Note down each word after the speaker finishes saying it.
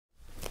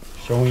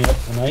showing up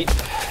tonight.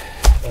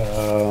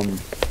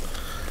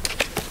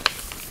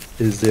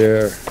 Is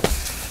there,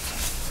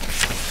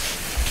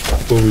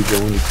 before we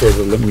go any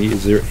further,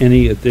 is there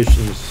any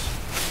additions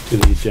to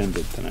the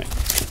agenda tonight?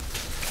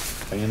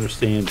 I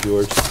understand,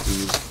 George,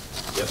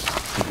 yes,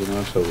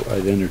 so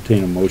I'd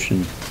entertain a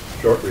motion.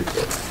 Short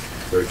report.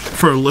 Very short.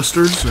 For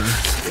listers, or?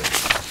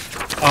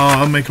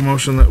 I'll make a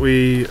motion that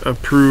we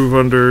approve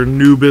under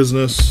new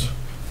business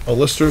a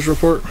listers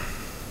report.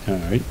 All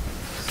right.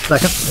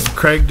 Second.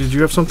 Craig, did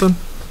you have something?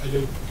 I do.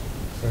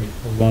 All right,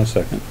 hold on a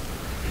second.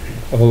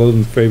 All those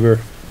in favor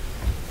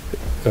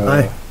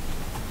Aye.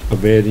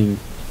 of adding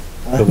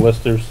the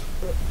listers?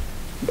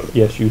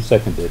 Yes, you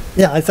seconded.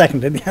 Yeah, I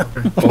seconded, yeah.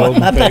 All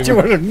in I thought you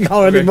favor? were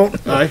already voting.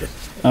 Aye.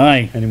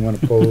 Aye. Anyone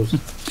opposed?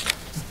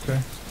 Okay.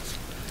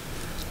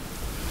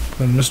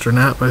 And Mr.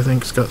 Knapp, I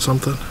think, has got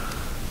something.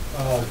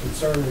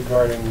 Concern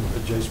regarding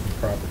adjacent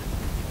property,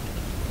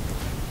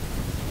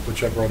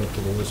 which I brought up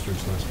to the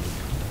listers last week.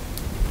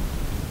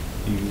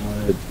 Do you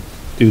want to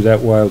do that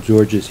while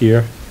George is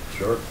here?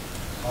 Sure.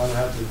 I'll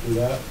have to do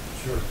that,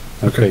 sure.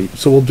 Okay,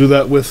 So we'll do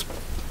that with,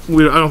 I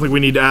don't think we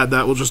need to add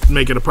that. We'll just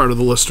make it a part of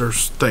the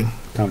listers thing.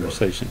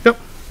 conversation. Yep.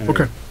 All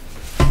Okay.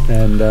 right.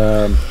 And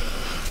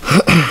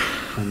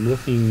I'm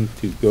looking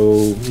to go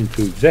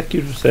into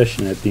executive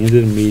session at the end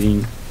of the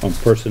meeting on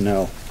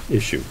personnel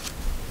issue.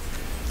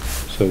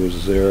 So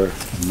is there a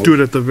motion? Do it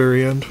at the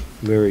very end.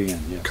 Very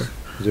end, yes. Okay.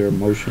 Is there a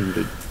motion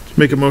to,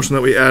 Make a motion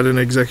that we add an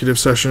executive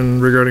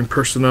session regarding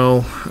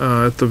personnel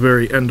at the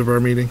very end of our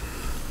meeting.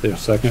 is there a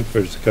second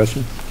for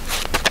discussion?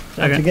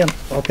 Once again.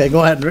 Okay,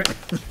 go ahead, Rick.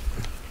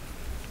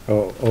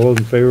 All those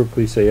in favor,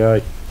 please say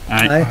aye.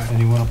 Aye.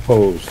 Anyone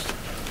opposed?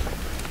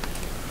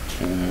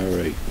 All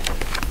right.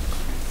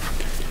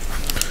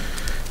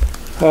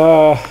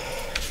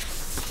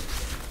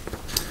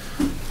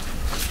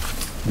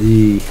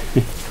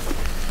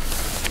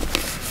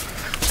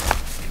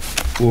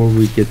 Before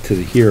we get to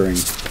the hearing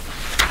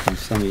on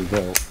Sunny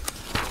Hill,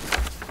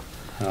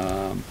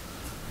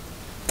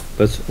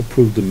 let's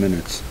approve the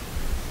minutes.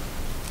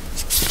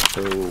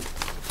 So,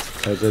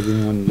 has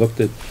everyone looked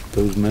at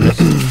those minutes?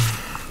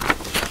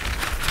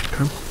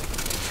 Okay.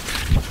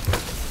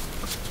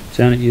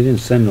 Janet, you didn't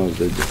send those,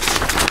 did you?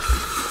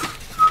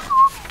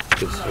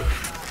 Just,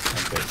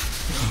 okay.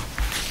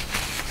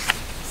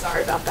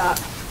 Sorry about that.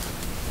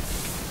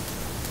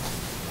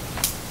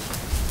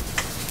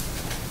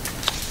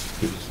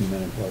 Give us a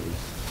minute while we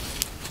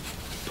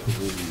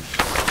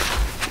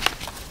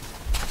peruse.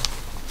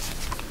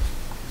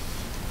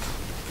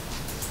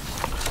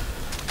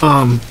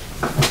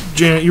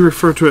 Janet, you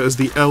refer to it as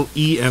the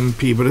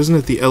LEMP, but isn't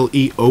it the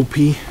LEOP?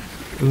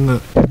 Isn't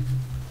it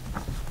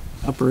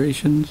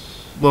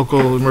Operations.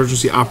 Local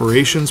Emergency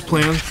Operations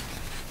Plan?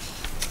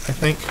 I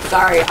think.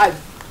 Sorry,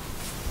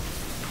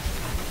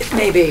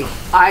 maybe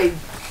I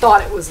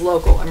thought it was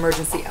local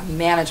emergency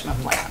management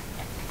plan.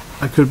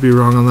 I could be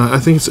wrong on that. I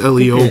think it's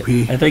LEOP.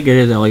 I think it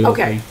is LEOP.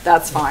 Okay,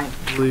 that's fine.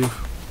 I believe.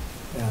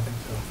 Yeah, I think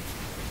so.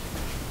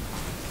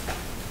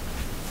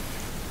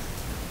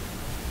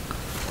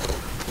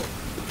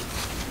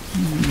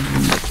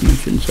 It's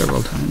mentioned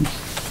several times.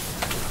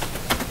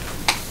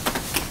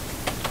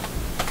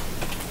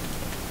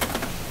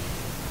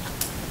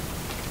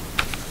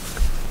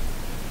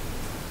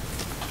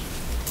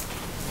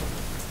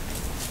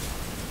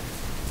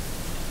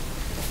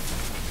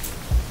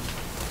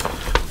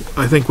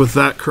 I think with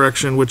that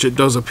correction, which it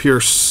does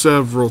appear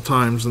several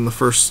times in the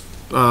first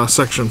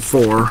section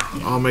 4,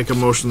 I'll make a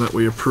motion that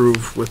we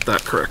approve with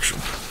that correction.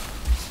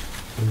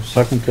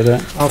 Second to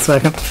that? I'll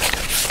second.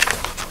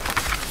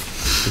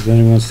 Does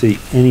anyone see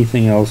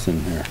anything else in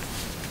here?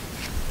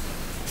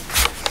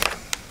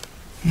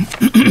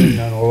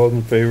 Not all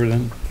in favor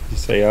then? You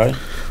say aye?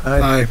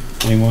 Aye.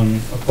 Anyone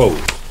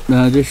opposed?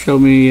 Just show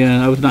me,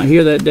 I was not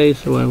here that day,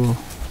 so I will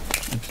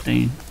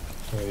abstain.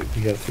 All right,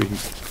 we got three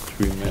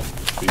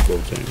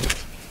votes anyway.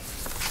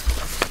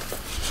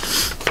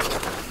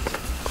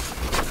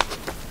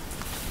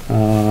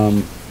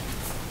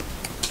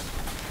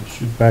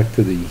 Shoot back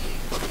to the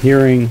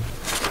hearing.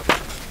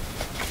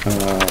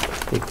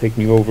 We're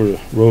taking over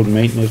road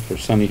maintenance for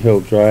Sunny Hill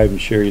Drive and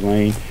Sherri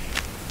Lane.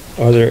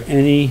 Are there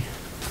any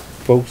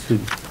folks who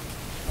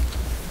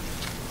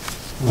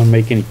want to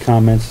make any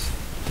comments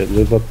that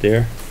live up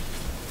there?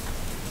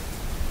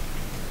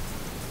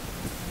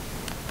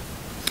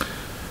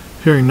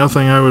 Hearing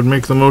nothing, I would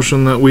make the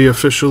motion that we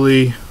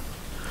officially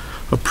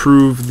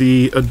approve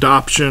the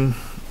adoption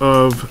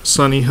of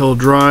Sunny Hill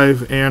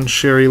Drive and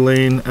Sherri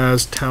Lane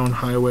as town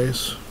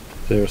highways.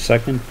 Is there a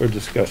second for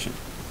discussion?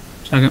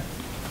 Second.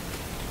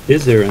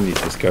 Is there any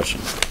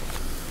discussion?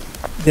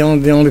 The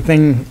only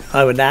thing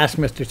I would ask,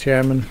 Mr.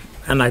 Chairman,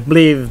 and I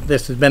believe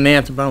this has been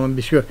answered, but I want to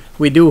be sure,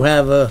 we do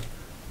have a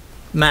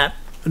map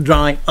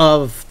drawing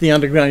of the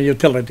underground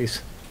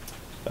utilities.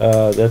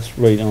 That's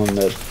right on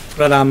that,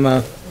 But I'm,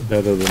 that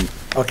other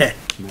okay.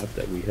 map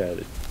that we had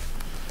it.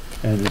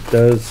 And it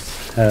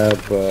does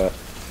have,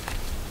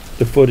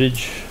 the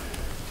footage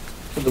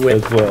For the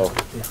as width. well,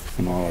 Yeah.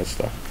 and all that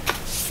stuff.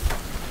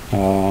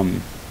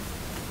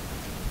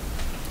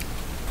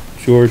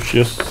 George,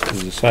 just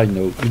as a side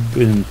note, you've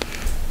been,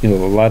 you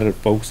know, a lot of the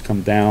folks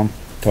come down,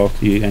 talk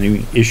to you,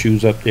 any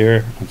issues up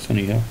there on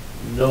Sunny Hill?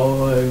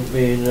 No, I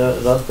mean,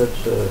 not that,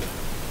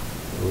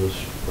 it was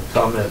a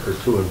comment or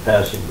two in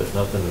passing, but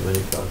nothing of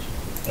any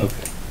consequence.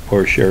 Okay.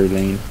 Or Sherri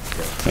Lane?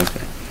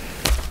 Okay.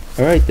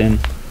 All right, then,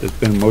 there's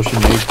been a motion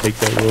made to take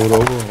that road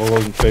over. All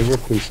those in favor,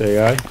 please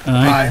say aye.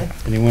 Aye.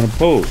 Anyone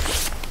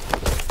opposed?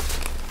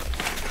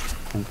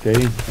 Okay,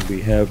 and we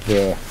have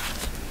a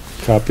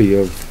copy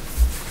of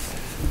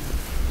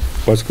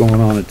what's going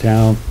on in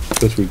town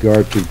with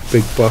regard to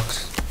big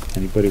bucks.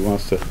 Anybody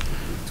wants to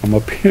come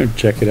up here and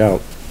check it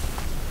out?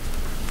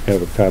 I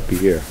have a copy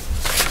here.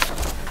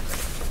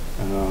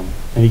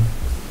 Any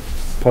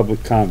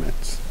public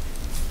comments?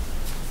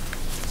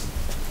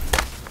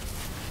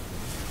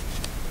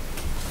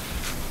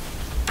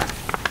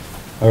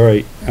 All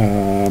right,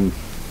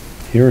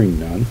 hearing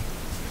none.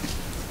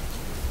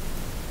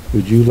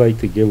 Would you like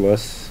to give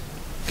us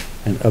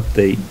an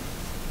update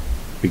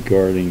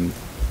regarding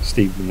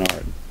Steve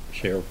Benard,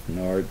 Sheriff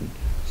Benard, and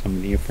some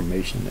of the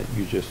information that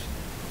you just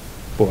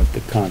bought the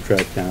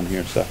contract down here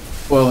and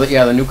stuff? Well,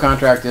 yeah, the new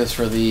contract is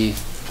for the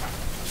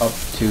up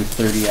to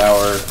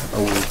 30-hour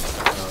a week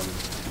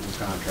new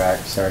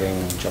contract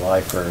starting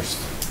July 1st.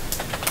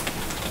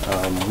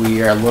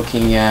 We are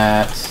looking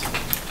at,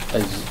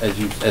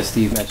 as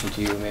Steve mentioned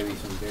to you, maybe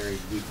some very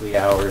weekly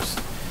hours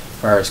as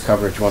far as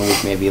coverage. One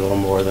week maybe a little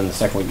more than the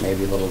second week,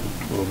 maybe a little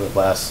bit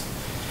less.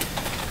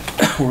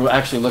 We're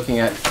actually looking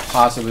at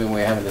possibly, and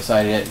we haven't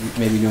decided yet,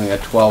 maybe doing a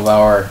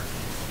 12-hour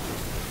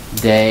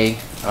day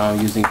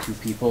using 2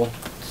 people.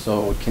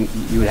 So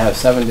you would have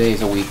 7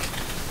 days a week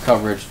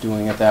coverage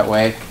doing it that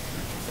way.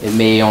 It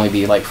may only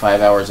be like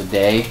 5 hours a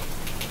day,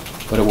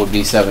 but it would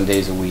be 7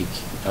 days a week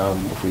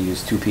if we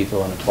use 2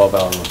 people in a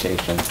 12-hour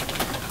rotation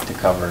to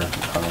cover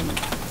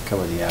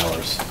the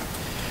hours.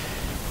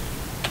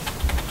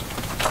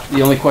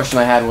 The only question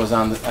I had was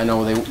on, I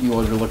know you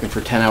were looking for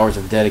 10 hours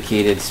of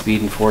dedicated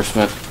speed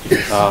enforcement.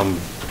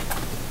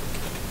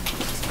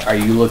 Are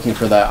you looking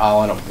for that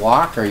all in a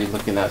block, or are you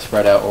looking at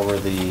spread out over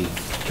the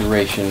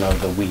duration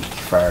of the week, as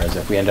far as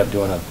if we end up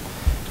doing a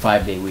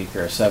 5-day week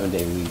or a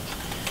 7-day week?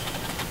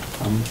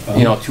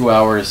 You know, 2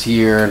 hours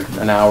here,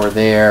 an hour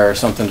there, or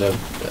something to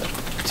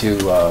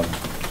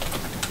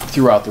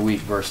throughout the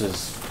week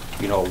versus,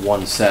 you know,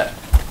 1 set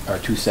or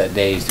 2 set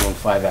days doing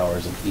 5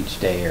 hours of each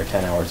day or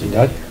 10 hours a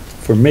day.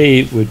 For me,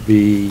 it would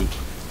be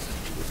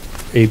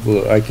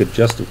I could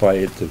justify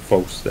it to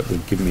folks that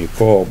would give me a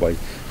call by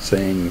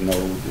saying, you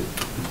know,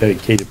 the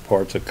dedicated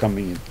parts are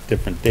coming at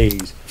different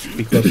days,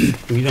 because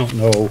we don't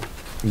know.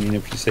 I mean,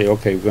 if you say,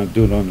 okay, we're gonna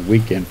do it on the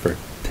weekend for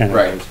 10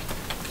 Right. hours.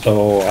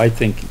 So I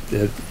think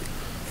that,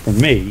 for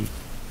me,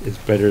 it's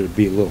better to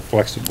be a little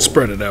flexible.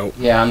 Spread it out.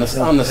 Yeah, on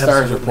the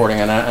STARS reporting,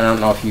 and I don't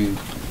know if you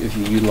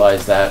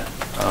utilize that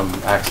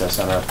access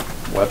on our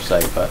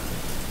website, but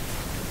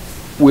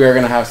we're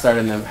gonna have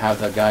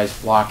the guys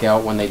block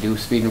out when they do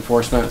speed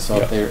enforcement. So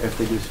Yeah. if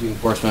they do speed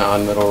enforcement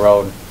on Middle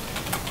Road,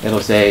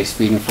 it'll say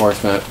speed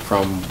enforcement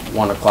from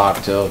 1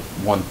 o'clock to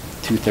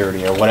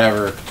 2:30 or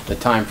whatever the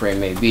time frame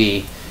may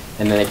be,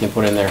 and then they can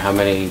put in there how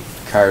many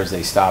cars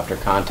they stopped or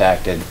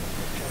contacted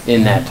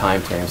in that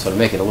time frame. So to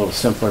make it a little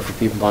simpler for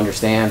people to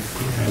understand,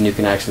 and you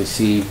can actually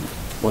see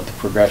what the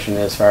progression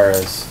is as far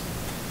as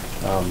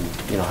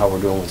you know, how we're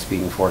doing with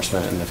speed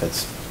enforcement, and if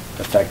it's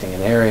affecting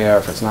an area or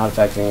if it's not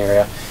affecting an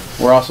area.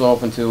 We're also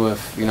open to,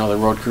 if you know, the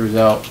road crew's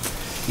out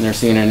and they're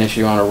seeing an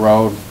issue on a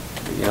road,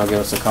 you know, give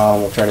us a call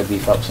and we'll try to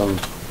beef up some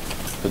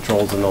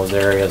patrols in those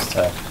areas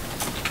to,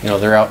 you know,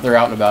 they're out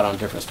and about on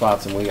different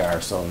spots than we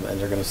are, so, and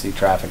they're gonna see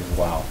traffic as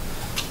well.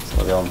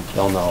 So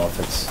they'll know if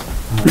it's...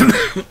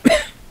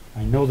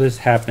 I know this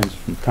happens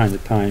from time to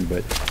time,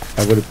 but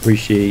I would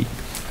appreciate,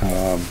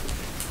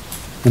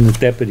 when the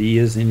deputy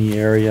is in the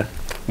area,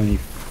 when he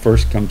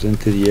first comes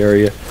into the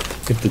area,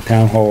 if the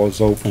town hall is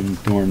open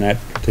during that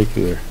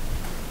particular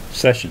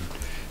session,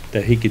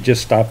 that he could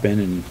just stop in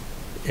and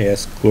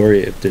ask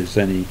Gloria if there's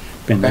been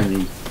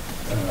any.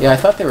 Yeah, I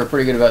thought they were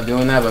pretty good about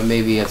doing that, but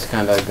maybe it's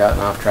kind of gotten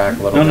off track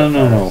a little bit.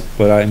 No,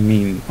 but I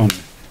mean on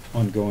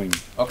ongoing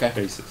Okay.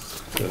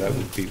 basis. So that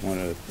would be one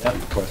of the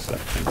Yep. requests, I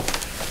think.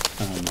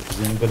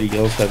 Does anybody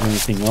else have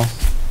anything else?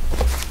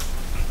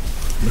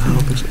 I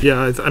don't think so.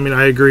 Yeah, I mean,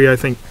 I agree. I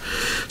think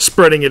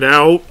spreading it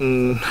out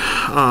and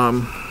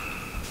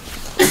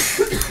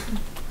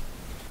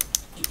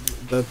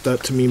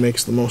that to me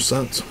makes the most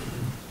sense.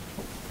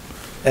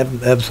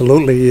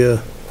 Absolutely,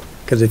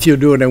 because if you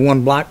do it in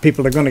one block,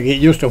 people are gonna get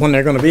used to when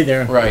they're gonna be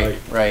there.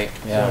 Right,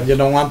 yeah. You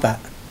don't want that.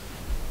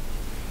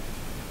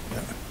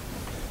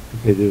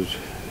 Okay, there's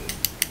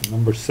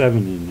number 7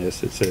 in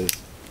this. It says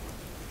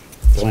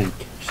blank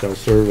shall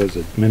serve as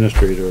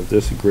administrator of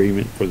this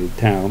agreement for the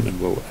town and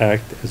will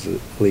act as a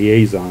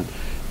liaison.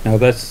 Now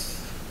that's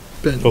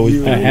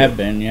always I have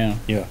been, yeah.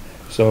 Yeah,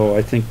 so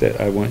I think that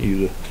I want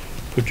you to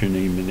put your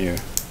name in there.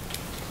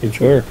 If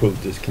Sure. you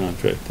approve this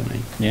contract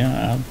tonight.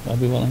 Yeah, I'll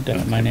be willing to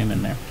have my name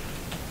in there.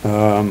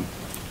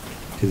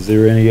 Is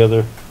there any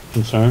other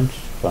concerns,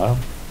 Bob?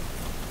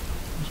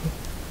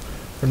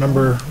 Our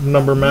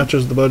number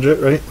matches the budget,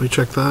 right? We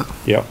checked that.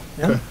 Yep.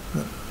 Yeah.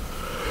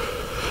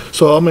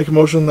 So I'll make a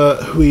motion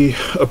that we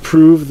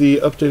approve the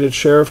updated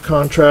sheriff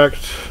contract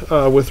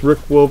with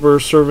Rick Wilbur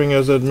serving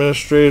as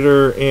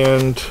administrator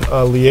and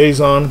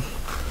liaison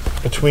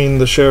between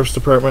the sheriff's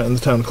department and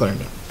the town of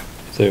Clarendon.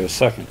 Is there a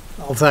second?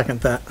 I'll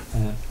second that.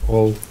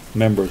 All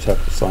members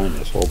have to sign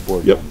this, all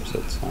board Yep. members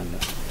have to sign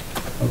this.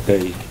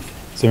 Okay,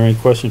 is there any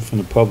questions from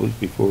the public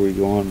before we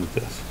go on with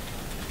this?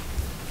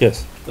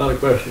 Yes, Not a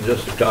question,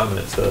 just a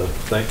comment.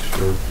 Thanks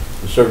for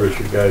the service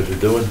you guys are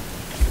doing.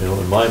 You know,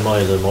 in my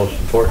mind, the most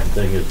important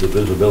thing is the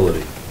visibility.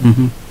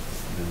 Mm-hmm. And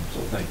so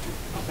thank you.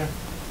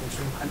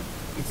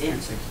 It's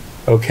answered.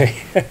 okay.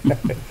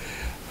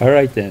 All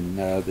right then,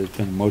 there's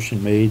been a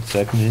motion made,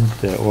 seconded.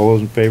 All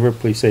those in favor,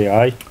 please say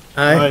aye.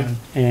 Aye.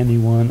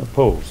 Anyone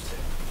opposed?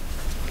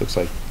 Looks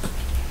like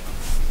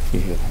we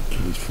have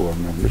at least 4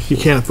 members. You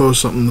can't oppose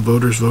something the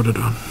voters voted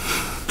on.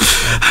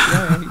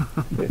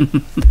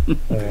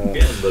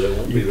 Again, but it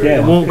won't be You very can.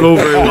 It won't go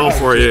very well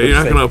for you. You're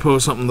not gonna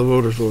oppose something the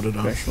voters voted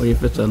on. Especially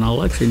if it's an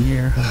election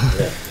year.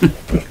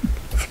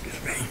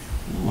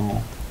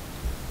 Oh.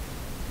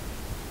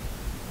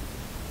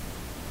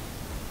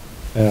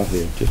 Well,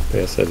 here, just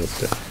pass that up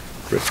to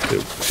Rick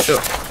too.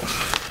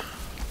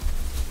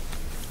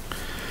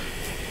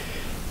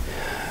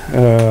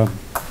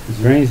 Is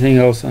there anything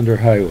else under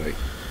highway?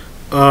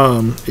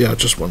 Yeah,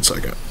 just one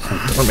second.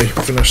 Let me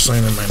finish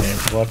signing my name.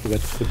 We'll have to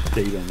put the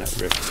date on that,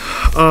 Rick.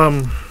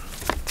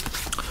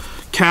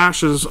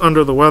 Cash is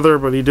under the weather,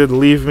 but he did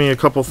leave me a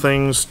couple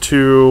things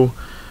to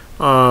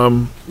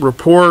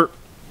report.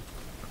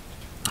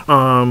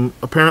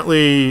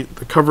 Apparently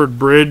the covered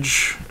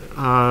bridge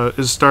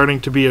is starting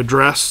to be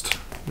addressed.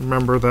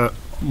 Remember that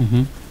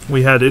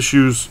we had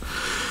issues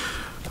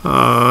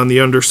on the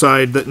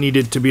underside that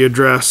needed to be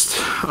addressed.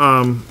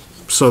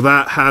 So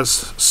that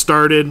has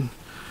started.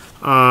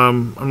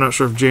 I'm not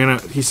sure if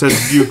Janet, he said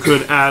you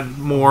could add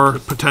more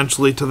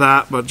potentially to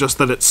that, but just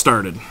that it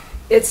started.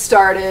 It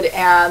started,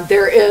 and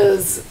there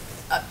is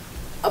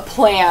a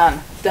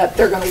plan that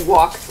they're gonna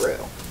walk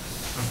through.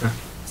 Okay.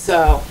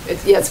 So,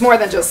 it's more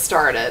than just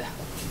started.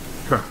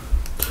 Okay.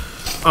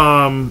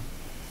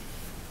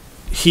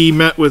 He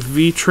met with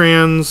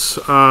V-Trans.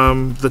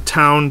 The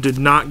town did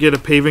not get a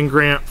paving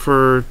grant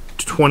for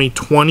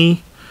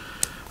 2020.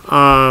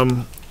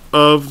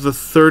 Of the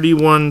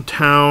 31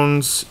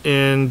 towns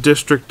in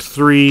District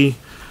 3,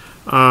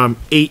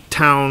 8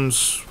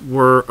 towns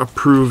were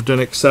approved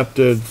and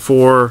accepted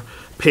for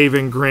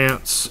paving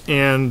grants,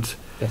 and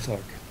That's all.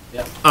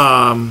 Yep.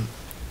 Have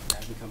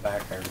to come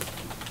back,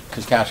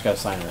 because Cash got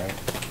to sign it, right?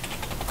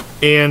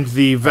 and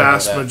the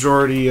vast that.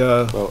 majority,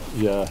 Well,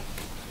 yeah,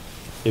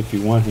 if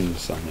you want him to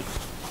sign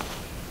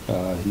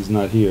it. He's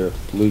not here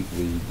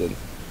legally, then,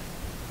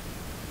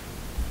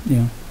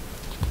 Yeah.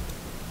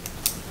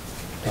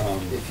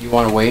 If you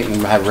want to wait and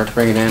have Rick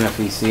bring it in if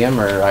we see him,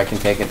 or I can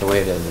take it the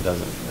way it is. It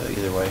doesn't,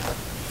 either way.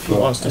 if he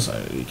wants to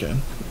sign it, he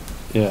can.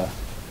 yeah.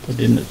 But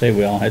didn't it say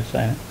we all had to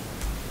sign it?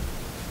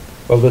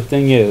 Well, the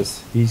thing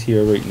is, he's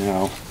here right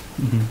now.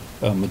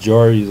 A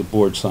majority of the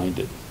board signed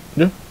it.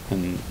 Yeah.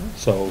 And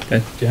so,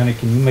 Okay. Janet,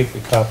 can you make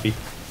a copy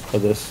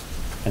of this,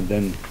 and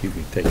then you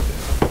can take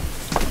this.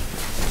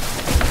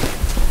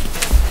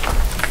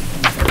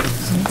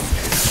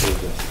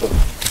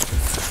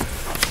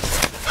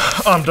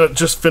 To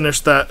just finish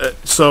that,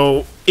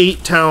 so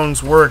 8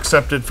 towns were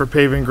accepted for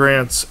paving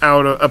grants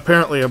out of,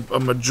 apparently a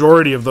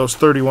majority of those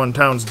 31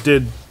 towns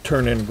did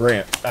turn in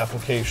grant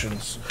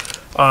applications.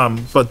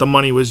 But the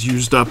money was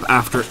used up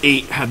after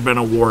 8 had been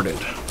awarded.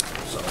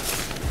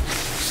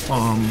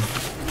 So,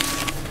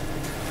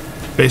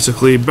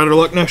 basically, better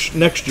luck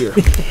next year.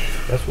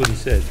 That's what he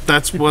said.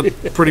 That's what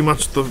pretty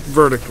much the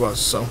verdict was,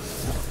 so.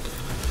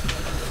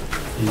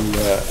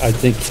 I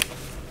think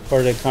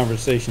part of that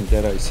conversation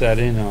that I sat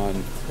in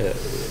on,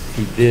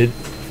 he did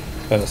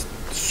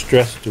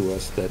stress to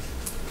us that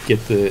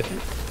get the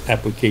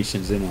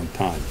applications in on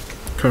time.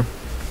 Okay.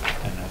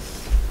 And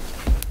that's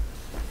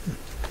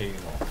paying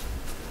off.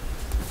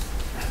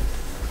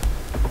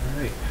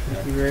 All right.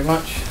 Thank you very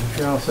much. If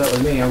you're all set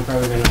with me, I'm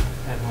probably gonna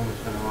head home.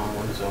 It's been a long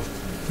one, so.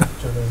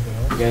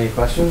 You got any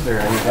questions or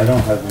anything? I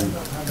don't have any.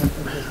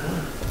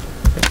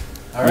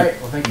 All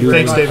right. Well, thank you very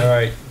Thanks, much. David. All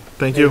right.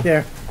 Thank you.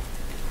 There.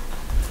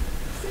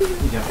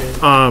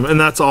 And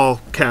that's all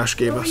Cash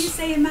gave What were you us.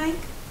 saying, Mike?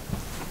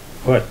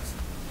 What?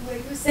 Well,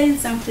 you were saying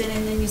something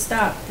and then you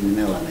stopped in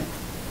the middle of it.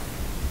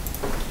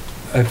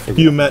 I forgot.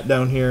 You met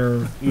down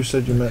here, you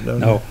said you met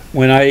down here. No,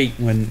 when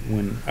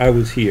I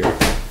was here,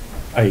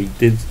 I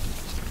did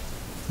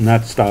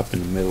not stop in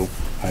the middle.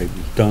 I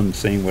was done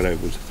saying what I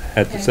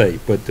had to Okay. say,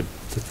 but the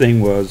thing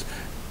was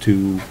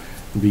to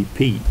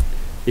repeat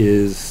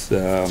is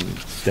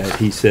that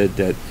he said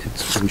that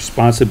it's the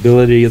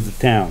responsibility of the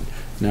town.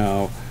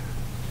 Now,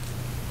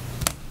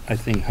 I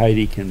think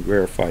Heidi can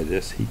verify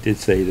this. He did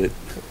say that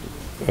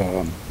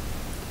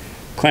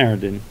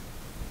Clarendon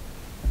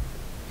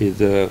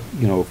is a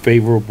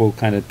favorable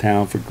kind of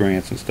town for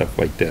grants and stuff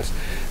like this.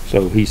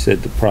 So he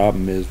said the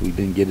problem is we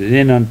didn't get it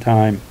in on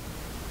time,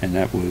 and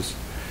that was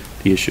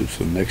the issue,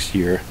 so next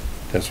year,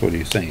 that's what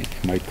he's saying.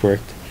 Am I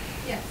correct?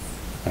 Yes.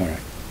 All right.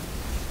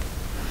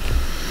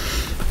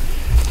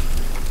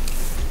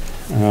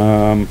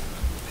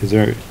 Is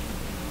there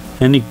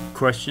any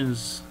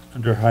questions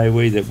under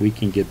highway that we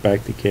can get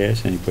back to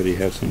cash? Anybody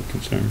have some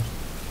concerns?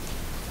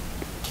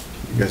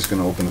 You guys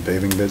gonna open the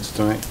paving bids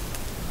tonight?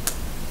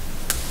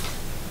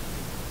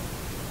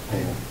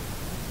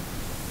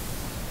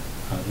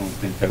 I don't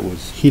think that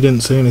was, He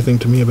didn't say anything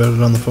to me about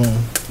it on the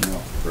phone.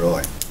 no.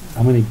 Really?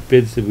 How many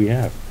bids did we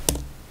have?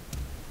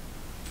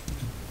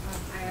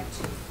 I have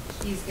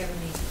two. He's given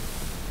me.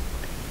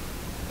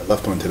 I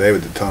left one today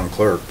with the town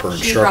clerk per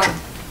instruction.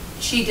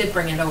 She did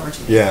bring it over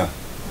to me. Yeah,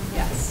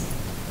 Yes.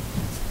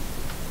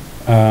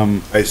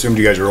 I assumed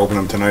you guys were opening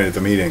them tonight at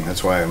the meeting.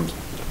 That's why I'm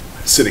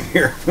sitting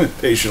here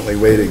patiently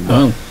waiting. But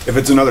Oh. if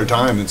it's another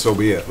time, then so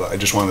be it. But I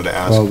just wanted to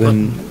ask. Well,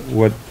 then,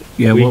 what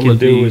Yeah, we what can would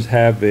do be- is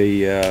have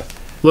a,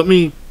 Let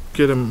me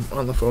get him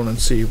on the phone and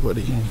see what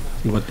he.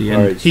 See what the all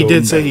end. right. He so-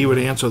 did say he would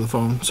answer the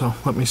phone, so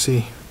let me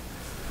see.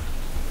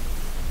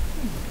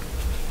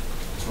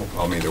 No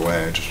problem either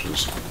way. I just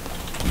was.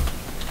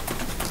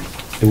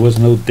 There was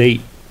no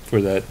date for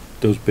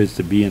those bids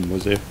to be in,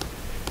 was there?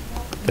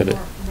 That it-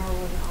 Nor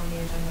was it on the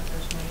agenda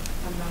for tonight.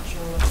 I'm not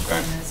sure what the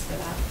Okay. plan is for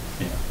that.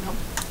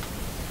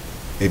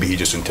 Maybe he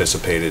just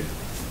anticipated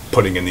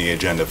putting in the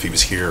agenda if he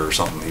was here or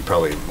something. He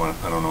probably went,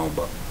 I don't know,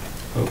 but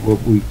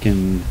What we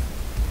can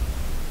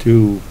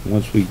do,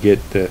 once we get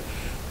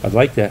I'd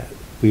like to,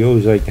 we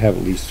always like to have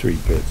at least 3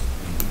 bids.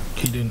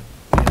 He didn't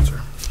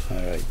answer. All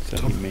right, so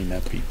he may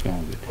not be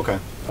going with it. okay.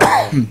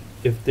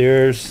 If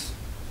there's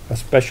a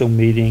special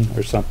meeting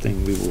or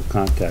something, we will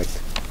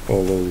contact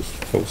all those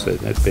folks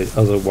that bid.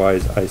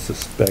 Otherwise, I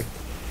suspect,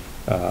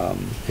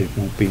 it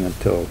won't be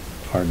until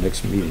our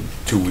next meeting.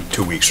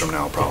 2 weeks from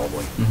now,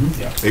 probably.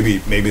 Yeah.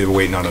 Maybe they're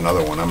waiting on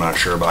another one. I'm not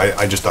sure, but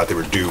I just thought they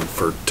were due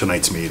for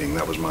tonight's meeting.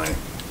 That was my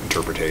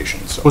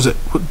interpretation. So. Was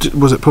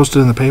it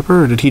posted in the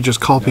paper, or did he just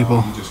call No,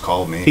 people? he just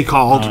called me. He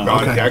called.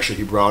 Actually, Okay.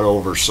 he brought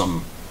over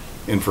some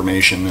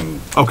information and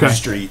Okay.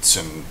 streets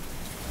and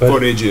But-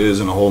 footages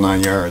and a whole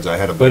 9 yards. I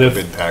had a But if-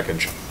 bid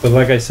package. But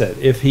like I said,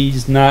 if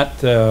he's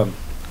not,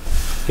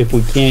 if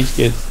we can't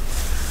get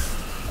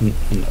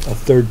a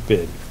third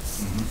bid,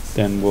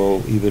 then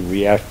we'll either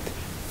react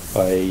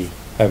by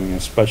having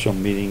a special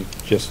meeting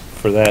just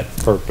for that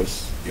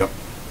purpose. Yep.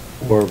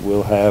 Or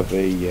we'll have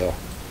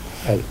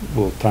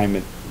we'll time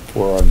it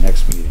for our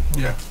next meeting.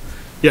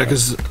 Yeah,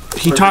 because he Sorry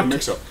for the talked.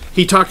 mix-up.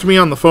 He talked to me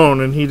on the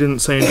phone, and he didn't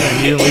say anything.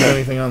 He didn't leave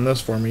anything on this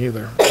for me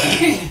either.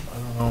 I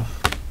don't know.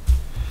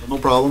 No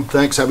problem.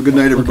 Thanks. Have a good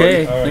night, everybody.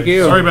 Okay, thank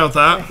you. Sorry about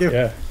that.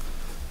 Yeah.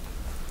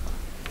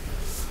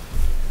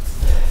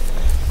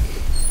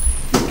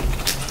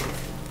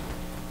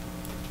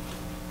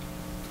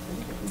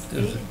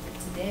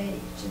 Today,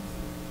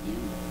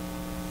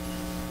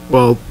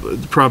 Well,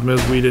 the problem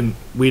is we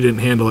didn't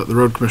handle it. The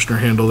road commissioner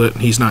handled it,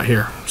 and he's not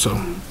here. So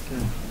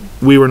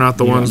we were not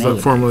the You don't ones know that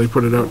that. formally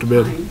put it out to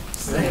bid.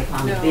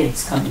 On the No.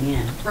 bids coming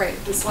in. Right,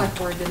 the select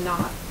board did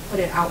not put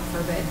it out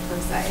for bid per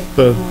se.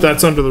 But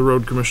that's under the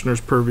road commissioner's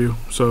purview.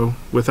 So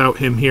without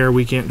him here,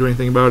 we can't do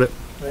anything about it.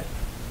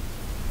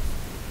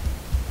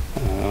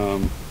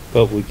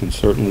 But we can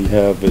certainly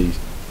have a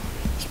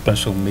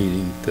special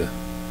meeting to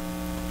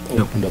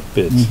open up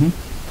bids,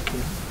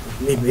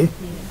 Need be.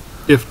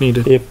 If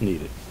needed. if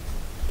needed.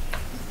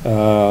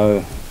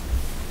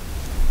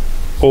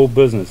 Old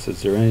business,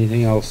 is there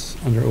anything else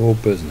under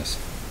old business?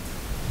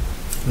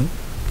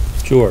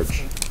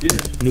 George,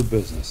 new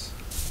business.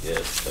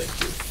 Yes, thank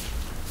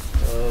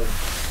you.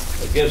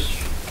 I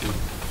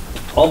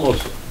guess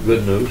almost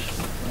good news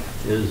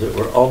is that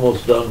we're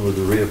almost done with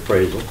the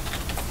reappraisal.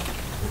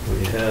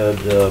 We had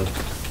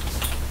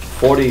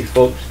 40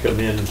 folks come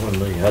in when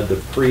we had the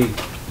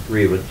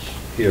pre-grievance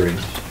hearings.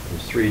 It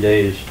was 3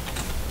 days,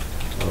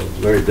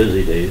 very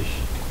busy days,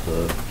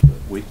 the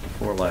week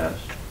before last.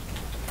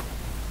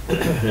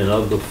 And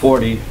of the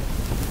 40,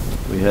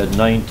 we had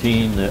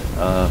 19 that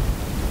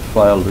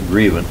filed a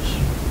grievance.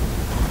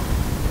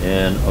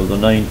 And of the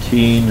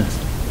 19,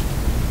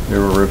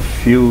 there were a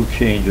few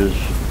changes,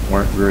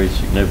 weren't very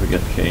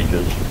significant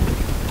changes.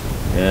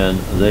 And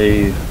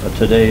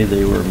today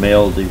they were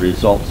mailed the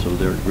results of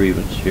their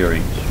grievance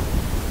hearings.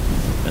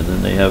 And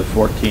then they have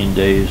 14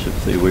 days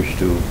if they wish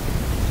to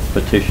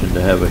petition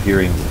to have a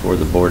hearing before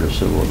the Board of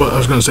Civil Appeals. Well, I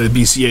was going to say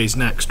the BCA's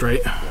next, right?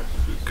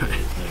 Okay.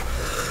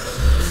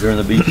 During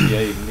the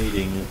BCA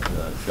meeting,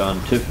 John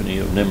Tiffany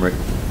of Nimrick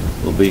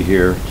will be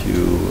here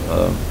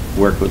to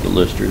work with the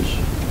listers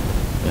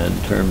in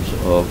terms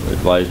of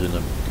advising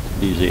the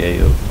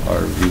BZA of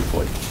our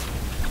viewpoint.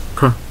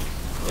 Okay.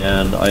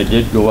 And I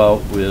did go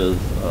out with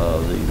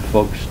the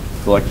folks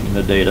collecting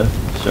the data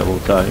several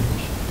times.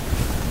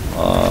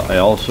 I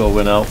also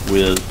went out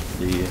with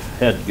the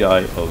head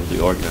guy of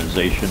the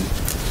organization.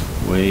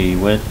 We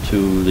went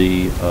to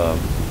the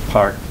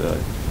park,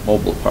 the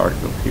mobile park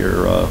up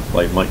here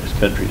by Mike's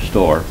Country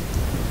Store,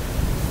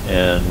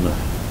 and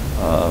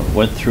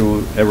went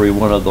through every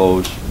one of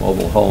those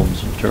mobile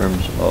homes in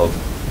terms of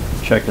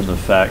checking the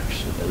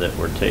facts that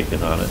were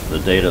taken on it, the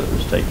data that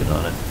was taken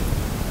on it.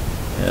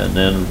 And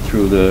then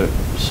through the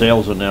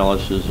sales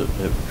analysis that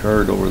have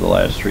occurred over the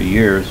last 3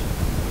 years,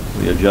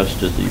 we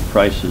adjusted the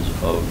prices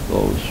of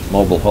those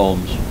mobile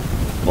homes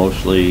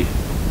mostly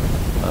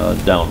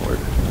downward.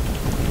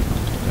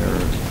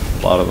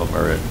 A lot of them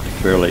are in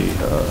fairly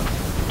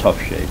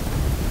tough shape.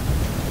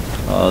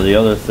 The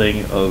other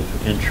thing of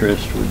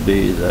interest would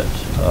be that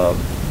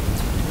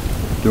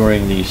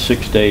during the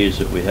 6 days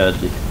that we had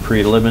the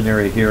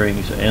preliminary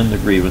hearings and the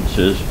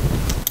grievances,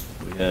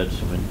 we had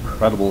some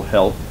incredible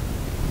help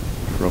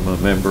from a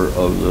member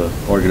of the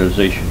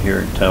organization here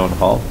in Town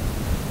Hall.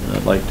 And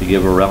I'd like to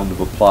give a round of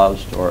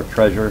applause to our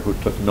treasurer who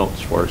took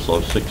notes for us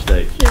those 6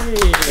 days.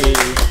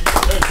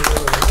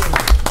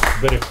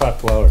 Better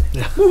clap louder.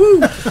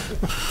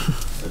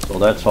 So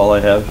that's all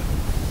I have,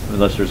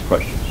 unless there's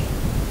questions.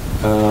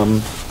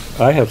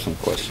 I have some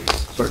questions.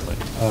 Certainly.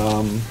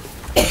 How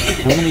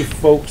many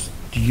folks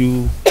do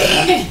you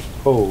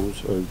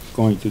suppose are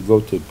going to go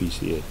to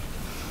BCA?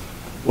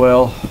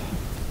 Well,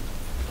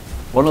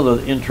 one of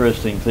the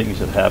interesting things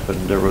that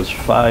happened, there was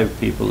 5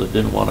 people that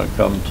didn't want to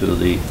come to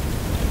the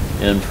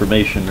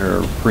information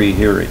or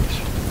pre-hearings.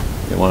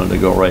 They wanted to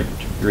go right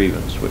into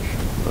grievance, which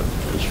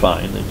is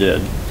fine, they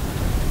did.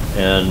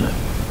 And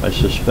I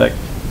suspect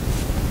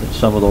that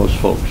some of those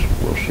folks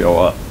will show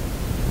up.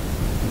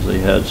 They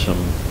had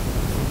some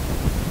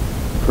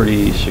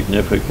pretty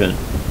significant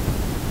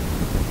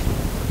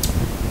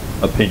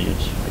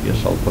opinions, I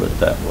guess I'll put it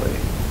that way,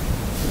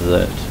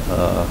 that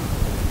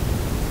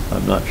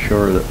I'm not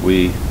sure that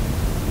we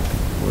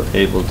were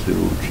able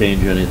to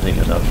change anything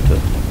enough to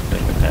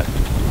make it happen.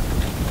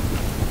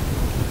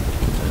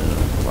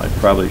 I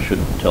probably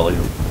shouldn't tell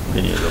you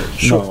any of those.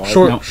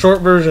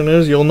 Short version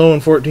is you'll know in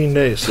 14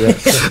 days. Or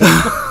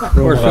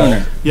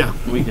sooner. Yeah.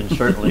 We can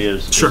certainly,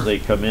 as they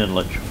come in,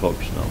 let you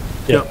folks know.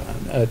 Yeah,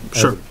 I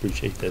would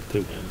appreciate that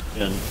too.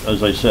 And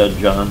as I said,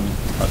 John,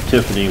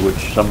 Tiffany,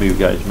 which some of you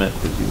guys met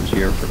because he was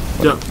here for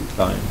quite a few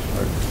times,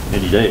 or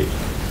many days,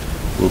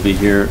 will be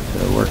here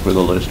to work with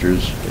the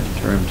listers in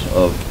terms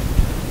of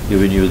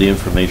giving you the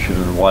information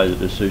on why the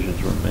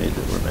decisions were made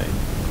that were made.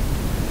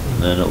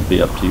 And then it'll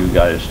be up to you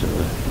guys to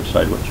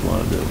decide what you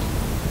want to do.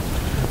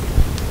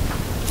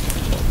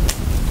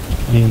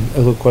 Any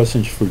other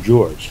questions for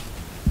George?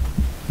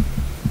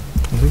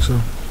 I think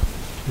so.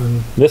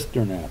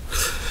 Mr. Knapp,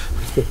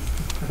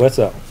 what's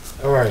up?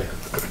 All right.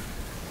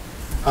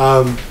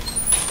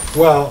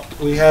 Well,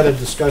 we had a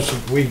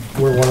discussion, we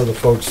were one of the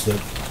folks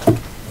that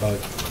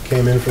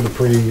came in for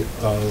the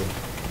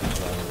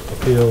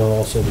appeal and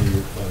also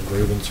the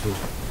grievance with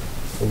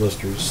the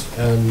listers.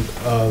 And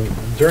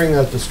during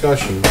that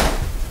discussion,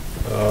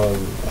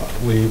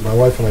 my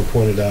wife and I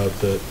pointed out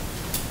that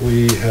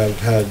we have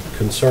had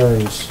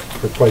concerns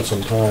for quite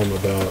some time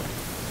about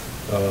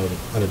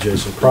an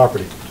adjacent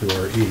property to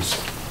our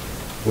east,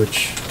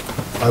 which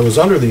I was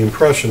under the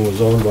impression was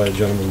owned by a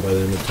gentleman by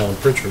the name of Tom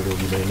Pritchard, who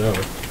you may know.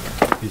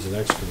 He's an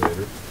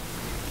excavator.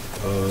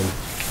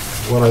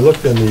 When I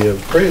looked in the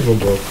appraisal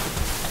book,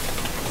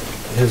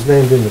 his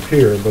name didn't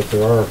appear, but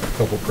there are a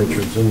couple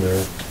Pritchards in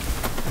there,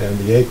 and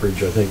the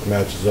acreage, I think,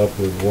 matches up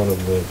with one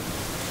of the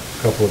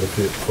couple of the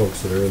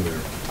folks that are in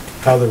there.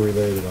 How they're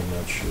related, I'm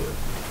not sure.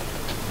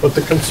 But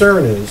the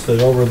concern is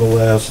that over the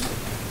last,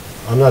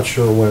 I'm not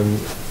sure when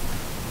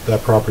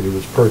that property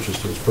was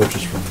purchased. It was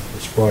purchased from the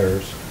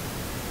Squires.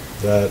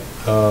 That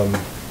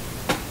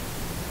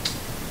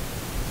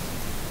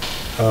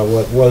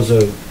what was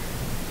a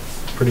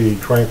pretty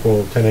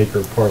tranquil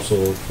 10-acre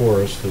parcel of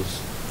forest has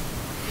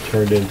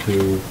turned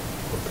into a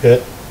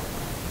pit,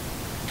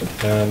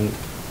 and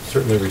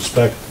certainly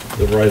respect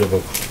the right of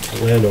a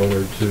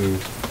landowner to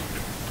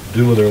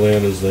do with their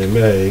land as they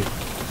may,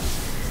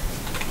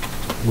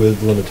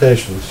 with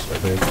limitations, I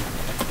think.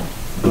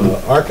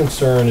 Our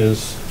concern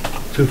is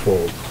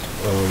twofold,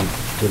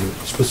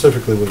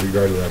 specifically with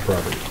regard to that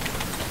property.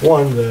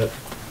 One, that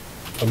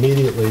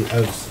immediately,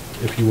 as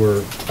if you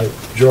were,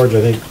 George,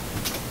 I think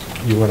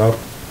you went up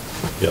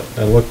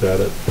and looked at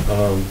it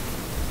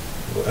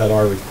at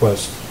our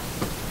request.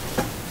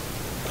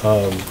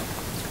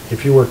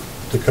 If you were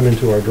to come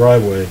into our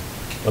driveway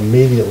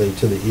immediately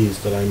to the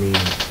east, and I mean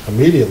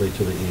immediately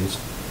to the east,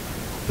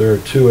 there are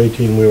 2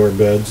 18-wheeler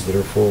beds that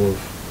are full of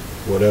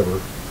whatever.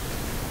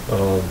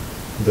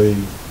 They,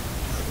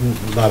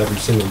 not every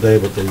single day,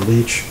 but they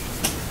leach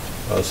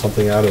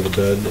something out of the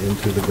bed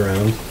into the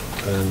ground,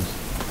 and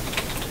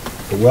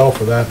the well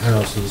for that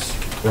house is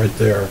right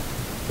there.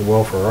 The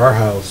well for our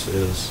house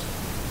is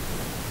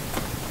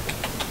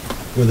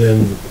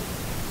within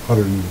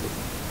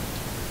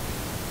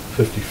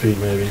 150 feet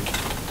maybe.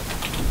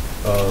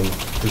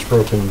 There's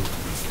broken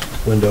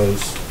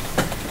windows.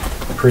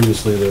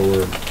 Previously there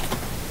were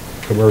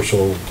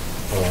commercial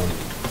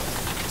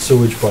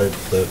sewage pipe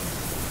that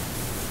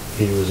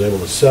he was able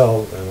to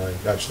sell, and I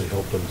actually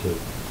helped him to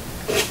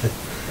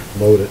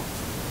load it.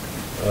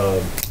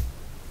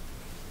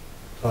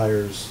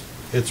 Tires.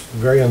 It's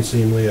very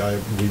unseemly.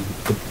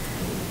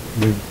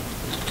 We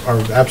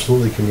are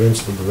absolutely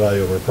convinced that the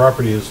value of our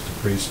property is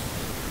decreased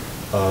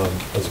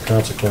as a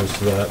consequence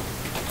to that.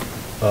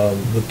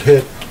 The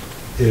pit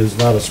is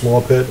not a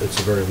small pit, it's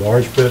a very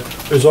large pit.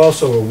 There's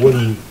also a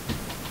wooden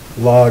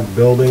log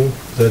building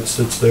that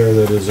sits there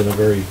that is in a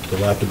very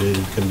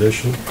dilapidated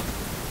condition.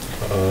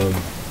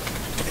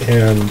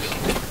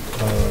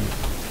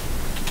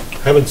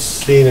 Haven't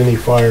seen any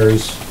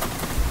fires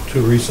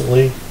too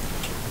recently,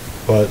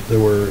 but there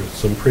were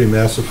some pretty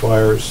massive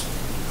fires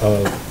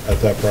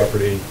at that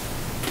property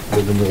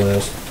within the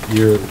last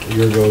year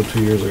ago,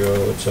 2 years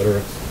ago,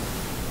 etc.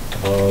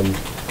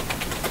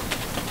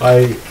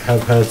 I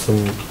have had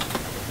some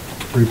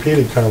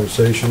repeated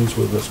conversations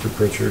with Mr.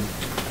 Pritchard,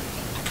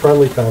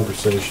 friendly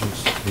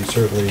conversations. He's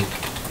certainly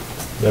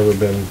never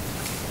been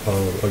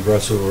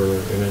aggressive or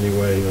in any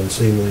way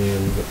unseemly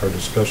in our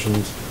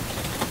discussions,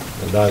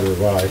 and neither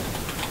have I.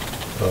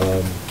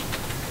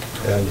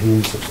 And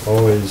he's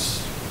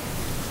always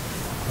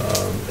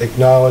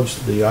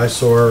acknowledged the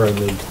eyesore and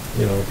the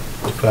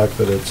fact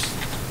that it's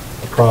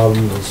a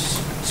problem. Has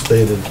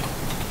stated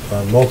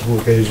on multiple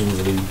occasions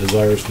that he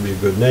desires to be a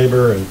good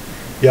neighbor, and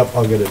yep,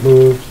 I'll get it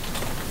moved.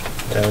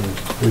 And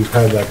we've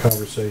had that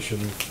conversation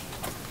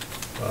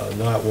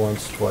not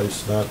once,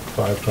 twice, not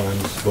 5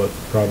 times, but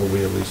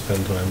probably at least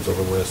 10 times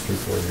over the last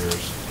 3-4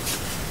 years,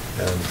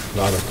 and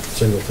not a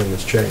single thing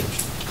has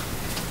changed.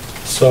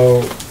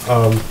 So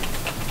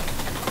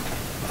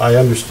I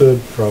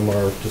understood from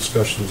our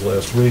discussions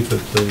last week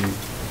that the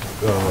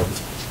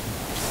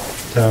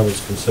town is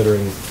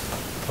considering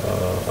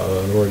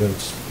an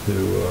ordinance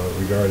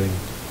regarding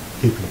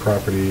keeping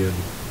property in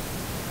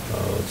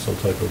some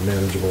type of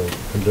manageable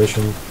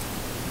condition.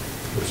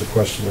 There's a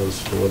question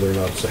as to whether or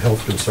not it's a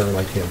health concern.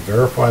 I can't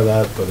verify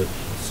that, but it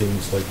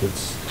seems like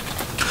it's...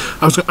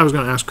 I was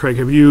going to ask Craig,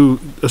 have you,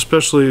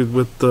 especially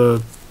with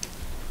the,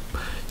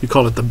 you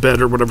call it the bed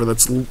or whatever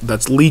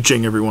that's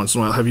leaching every once in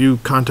a while, have you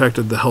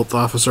contacted the health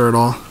officer at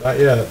all? Not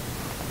yet.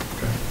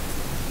 Okay.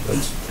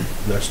 That's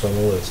next on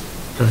the list.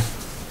 Okay.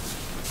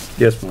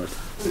 Yes, Mark.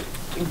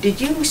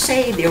 Did you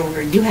say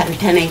you had a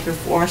 10-acre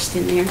forest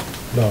in there?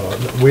 No,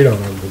 we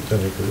don't have the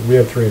 10 acres. We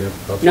have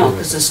 3.5. No,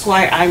 because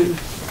I'm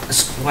a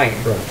squire,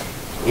 right,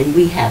 and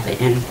we have it,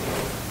 and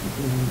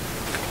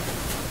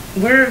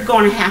we're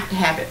going to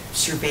have it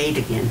surveyed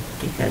again,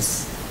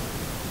 because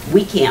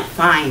we can't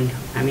find,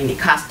 I mean, it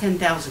cost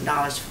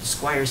 $10,000 for the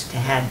squires to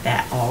have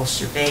that all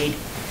surveyed,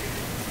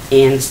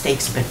 and the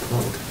stakes have been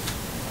pulled.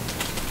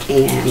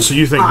 And so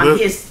you think on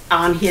his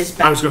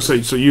I was going to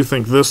say, so you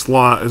think this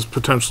lot is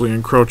potentially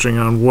encroaching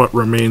on what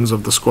remains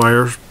of the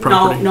squire's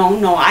property?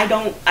 No, I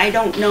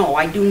don't know.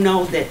 I do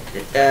know that,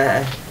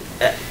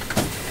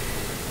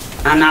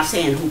 I'm not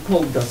saying who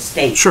pulled the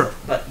stakes. Sure.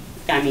 But,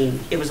 I mean,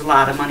 it was a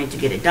lot of money to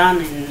get it done,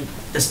 and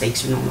the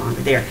stakes are no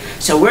longer there.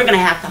 So we're going to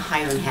have to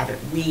hire and have it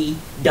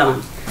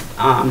redone.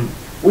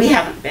 We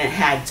haven't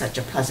had such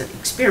a pleasant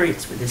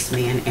experience with this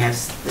man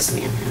as this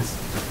man has.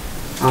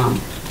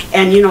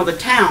 And, the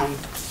town,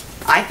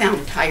 I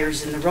found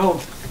tires in the road.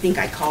 I think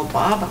I called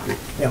Bob on it.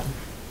 Yeah.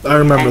 I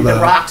remember and that.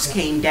 The rocks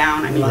came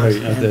down. I mean,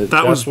 Right,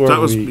 that was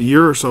a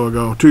year or so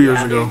ago, 2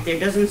 years ago. There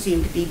doesn't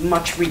seem to be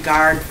much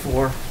regard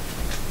for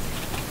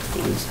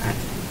things.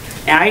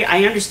 And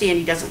I understand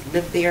he doesn't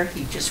live there,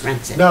 he just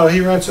rents it. No, he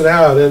rents it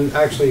out, and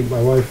actually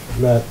my wife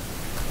met,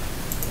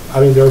 I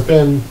mean, there have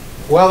been,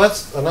 well,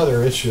 that's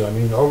another issue. I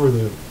mean, over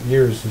the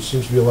years, there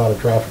seems to be a lot of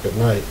traffic at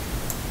night,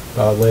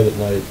 late at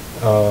night.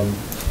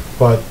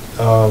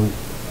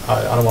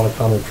 I don't want to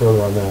comment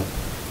further on that.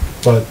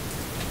 But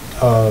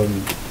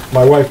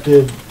my wife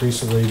did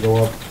recently go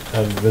up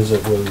and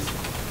visit with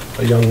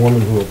a young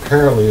woman who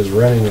apparently is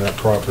renting that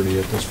property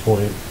at this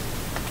point.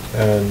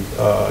 And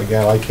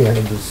again, I can't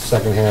do this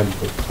secondhand,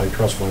 but I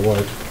trust my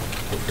wife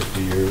for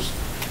 50 years.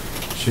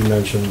 She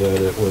mentioned that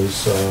it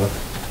was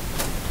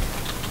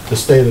the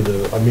state of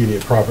the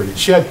immediate property.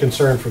 She had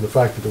concern for the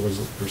fact that there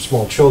were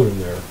small children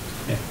there,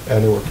 yeah,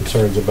 and there were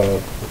concerns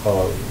about,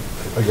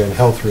 again,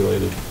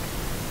 health-related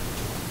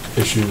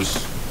issues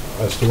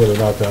as to whether or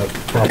not that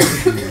property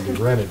should be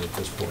rented at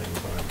this point in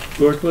time.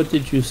 George, what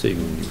did you see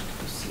when you...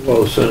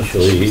 Well,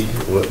 essentially,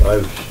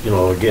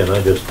 again,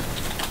 I just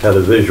had a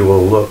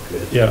visual look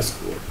at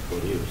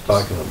what he was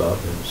talking about,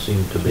 and it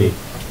seemed to me,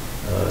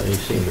 he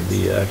seemed to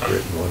be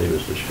accurate in what he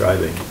was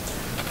describing.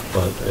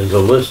 But as a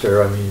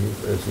lister, I mean,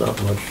 it's not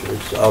much,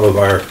 it's out of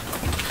our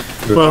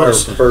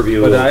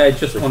purview. But I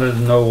just wanted to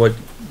know what,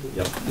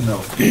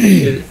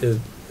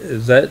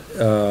 is that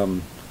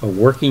a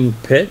working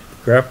pit,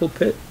 grapple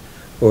pit?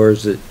 Or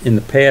is it, in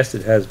the past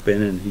it has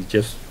been and he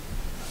just...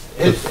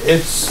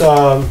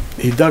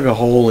 He dug a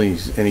hole and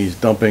he's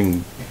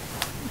dumping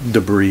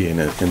debris in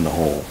it, in the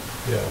hole.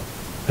 Yeah.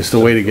 It's the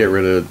way to get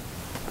rid of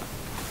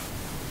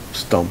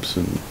stumps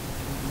and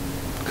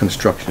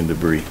construction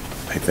debris,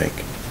 I think.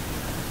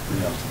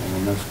 Yeah,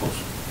 well, that's supposed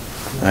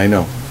to... I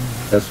know.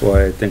 That's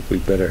why I think we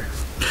better...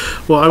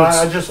 Well,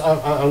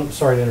 I'm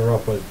sorry to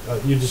interrupt, but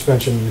you just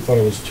mentioned you thought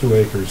it was 2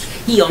 acres.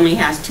 He only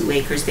has 2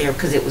 acres there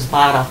because it was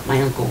bought off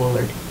my Uncle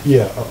Willard.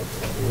 Yeah,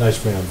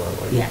 nice man, by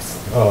the way. Yes.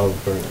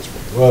 Very nice man.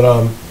 But,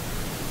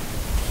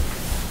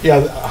 yeah,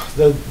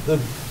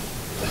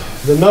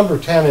 The number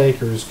 10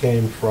 acres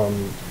came from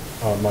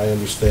my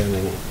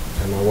understanding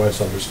and my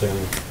wife's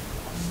understanding.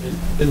 It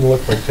didn't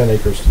look like 10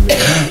 acres to me.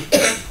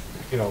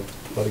 You know,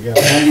 but again,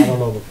 I don't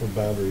know the full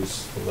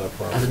boundaries of that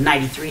property.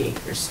 93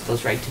 acres,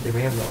 goes right to the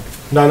railroad.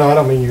 No, I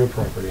don't mean your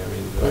property, I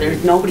mean...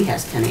 Well, nobody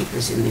has 10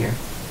 acres in there,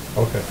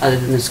 Okay, other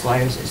than the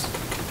Squireses.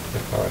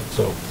 all right,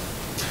 so,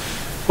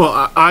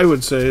 Well, I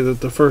would say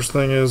that the first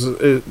thing is,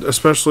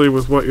 especially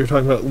with what you're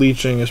talking about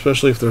leaching,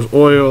 especially if there's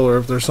oil or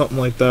if there's something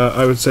like that,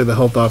 I would say the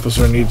health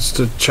officer needs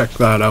to check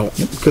that out.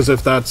 Because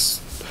if that's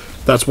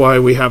why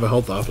we have a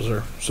health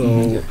officer.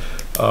 So,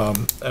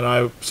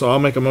 so I'll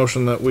make a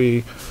motion that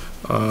we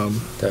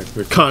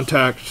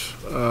contact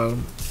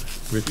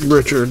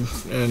Richard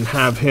and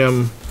have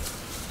him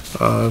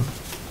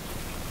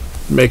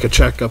make a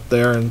check up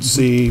there and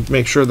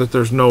make sure that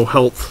there's no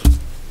health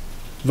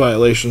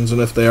violations,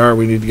 and if they are,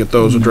 we need to get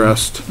those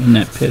addressed. In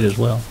that pit as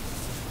well.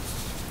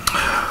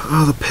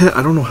 Oh, the pit,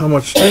 I don't know how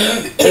much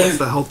is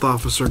the health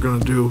officer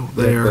gonna do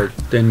there.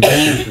 But then,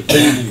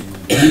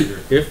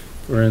 if,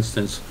 for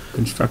instance,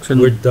 Construction.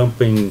 we're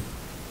dumping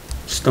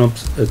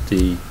stumps at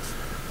the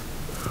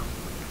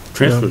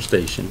transfer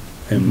station,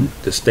 and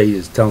the state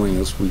is telling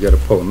us we gotta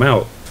pull them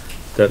out,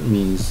 that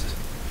means,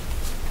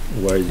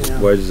 why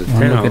does the I'm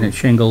looking town? at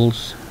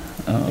shingles.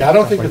 yeah, I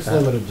don't think it's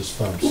limited to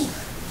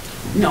stumps.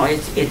 No,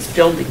 it's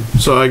building.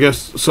 So I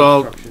guess,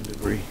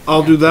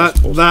 I'll do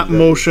that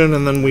motion,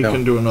 and then we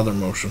can do another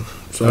motion.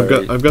 So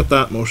I've got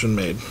that motion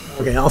made.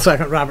 Okay, I'll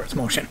second Robert's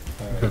motion.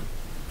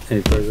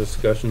 Any further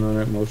discussion on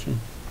that motion?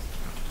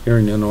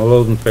 Hearing none, all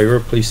those in favor,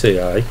 please say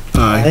aye.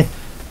 Aye.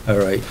 All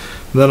right,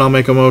 Then I'll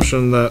make a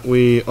motion that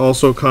we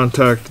also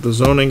contact the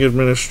zoning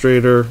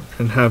administrator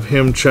and have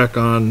him check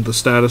on the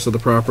status of the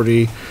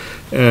property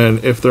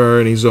and if there are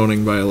any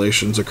zoning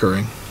violations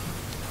occurring.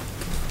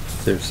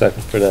 is there a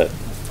second for that?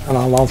 And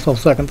I'll also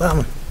second that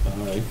one.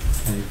 All right,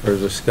 any further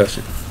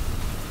discussion?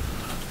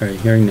 All right,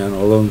 hearing none,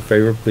 all those in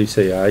favor, please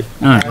say aye.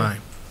 Aye.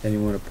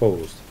 Anyone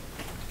opposed?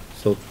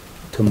 So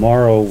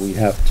tomorrow we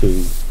have to,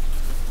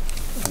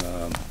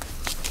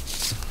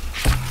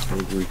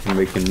 maybe we can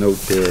make a note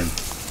there and,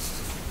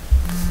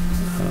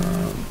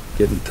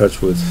 get in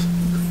touch with,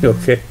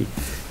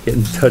 get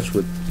in touch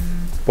with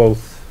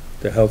both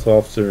the health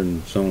officer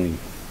and zoning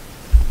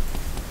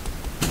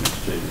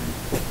administrator,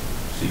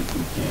 see if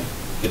we can't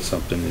get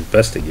something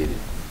investigated.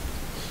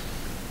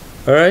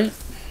 All right,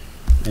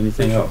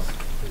 anything else?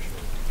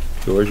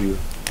 George, you?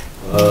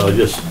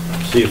 Just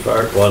see if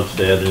Art wants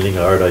to add anything.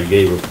 Art, I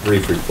gave a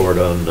brief report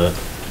on the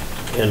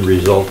end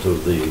result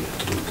of the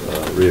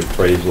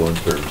reappraisal in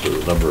terms of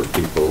the number of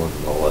people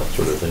and all that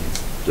sort of thing.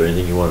 Is there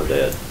anything you wanted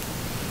to add?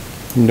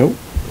 Nope.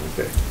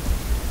 Okay.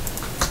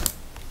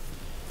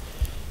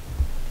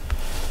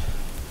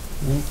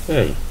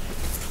 Okay.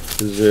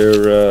 Is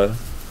there,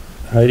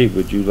 Heidi,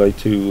 would you like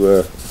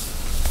to,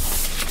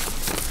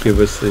 give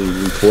us the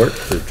report,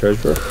 the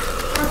treasurer?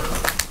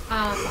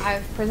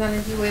 I've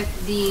presented you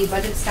with the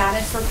budget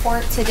status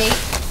report to date.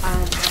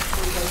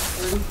 Actually goes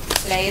through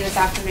today, this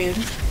afternoon.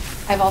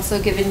 I've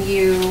also given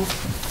you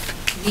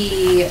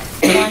the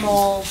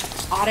formal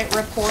audit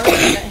report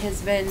that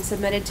has been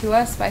submitted to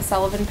us by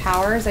Sullivan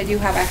Powers. I do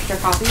have extra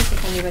copies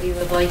if anybody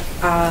would like,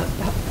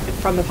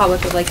 from the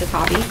public would like a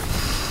copy.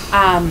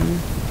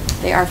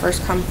 They are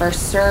first come,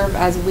 first serve,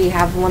 as we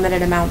have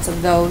limited amounts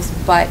of those,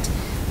 but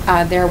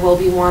there will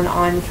be one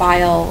on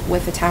file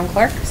with the town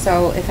clerk,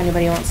 so if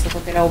anybody wants to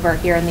look it over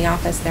here in the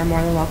office, they're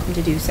more than welcome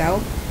to do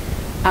so.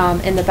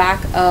 In the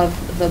back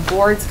of the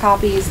board's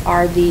copies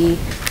are the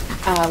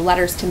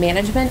letters to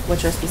management,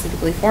 which are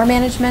specifically for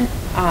management,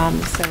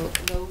 so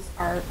those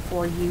are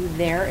for you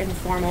there in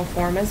formal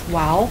form as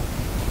well.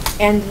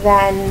 And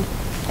then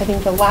I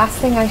think the last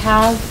thing I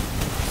have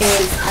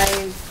is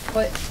I've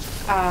put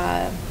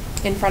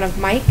in front of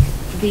Mike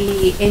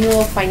the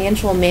annual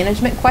financial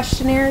management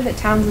questionnaire that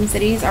towns and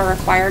cities are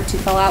required to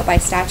fill out by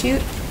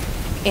statute,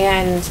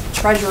 and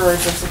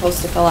treasurers are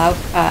supposed to fill out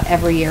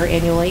every year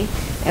annually,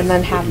 and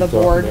then have the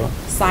board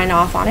sign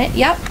off on it.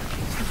 Yep,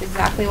 that's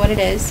exactly what it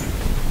is.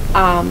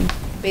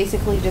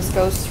 Basically just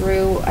goes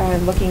through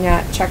and looking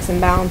at checks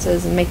and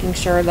balances and making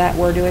sure that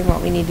we're doing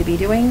what we need to be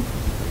doing,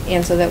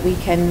 and so that we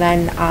can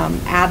then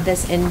add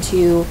this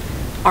into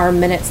our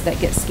minutes that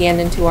get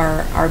scanned into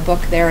our book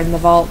there in the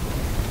vault,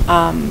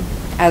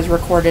 as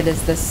recorded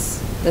as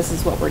this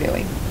is what we're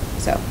doing.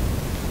 So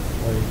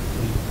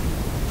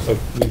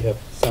we have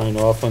to sign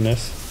off on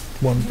this?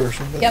 One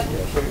person? Yep.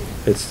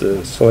 It's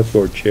the select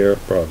board chair,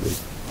 probably.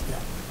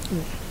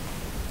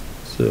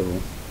 So,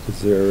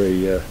 is there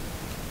a,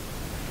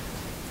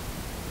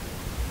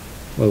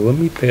 well, let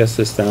me pass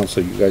this down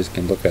so you guys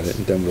can look at it,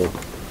 and then we'll...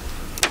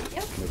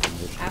 Yep,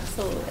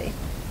 absolutely.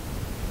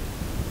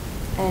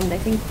 And I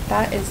think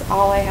that is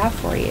all I have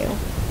for you.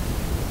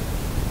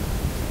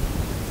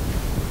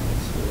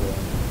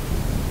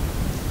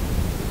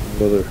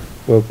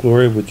 Well,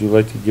 Gloria, would you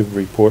like to give a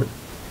report?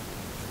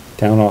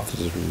 Town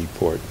officer's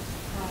report.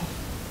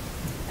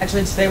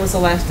 Actually, today was the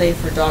last day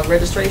for dog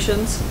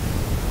registrations,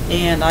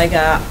 and I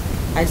got,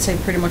 I'd say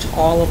pretty much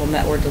all of them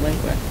that were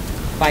delinquent.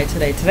 by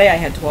today. Today I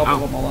had 12 of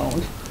them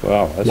alone.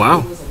 Wow. That's Wow.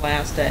 It was the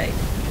last day.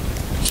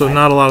 So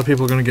not a lot of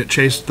people are gonna get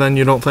chased then,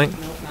 you don't think?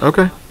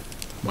 Okay.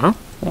 Wow.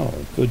 Oh,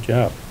 good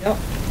job. Yep,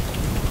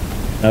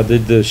 Now,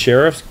 did the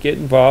sheriffs get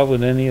involved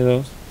with any of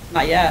those?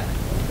 not yet.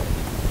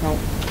 Nope.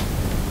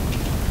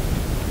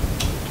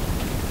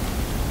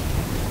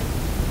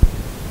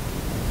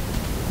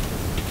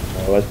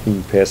 Well, that's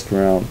being passed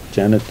around.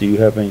 Janet, do you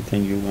have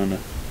anything you wanna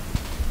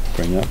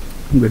bring up?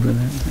 I'm good with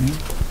that.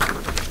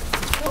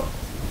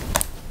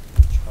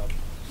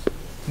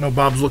 No,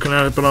 Bob's looking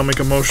at it, but I'll make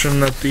a motion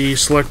that the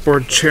select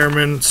board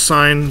chairman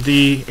sign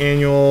the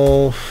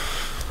annual,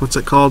 what's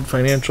it called,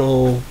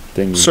 financial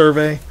Thing.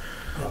 survey,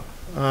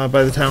 by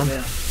the town.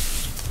 Is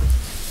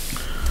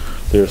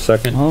there a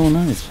second? Oh,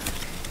 nice.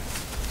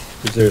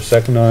 Is there a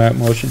second on that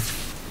motion?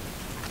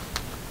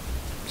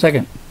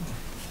 Second.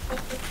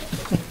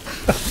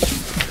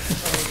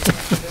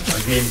 I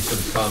gave you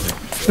some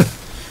comments.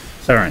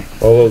 Sorry.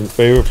 All those in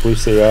favor, please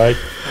say aye.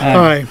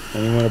 Aye.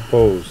 Anyone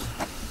opposed?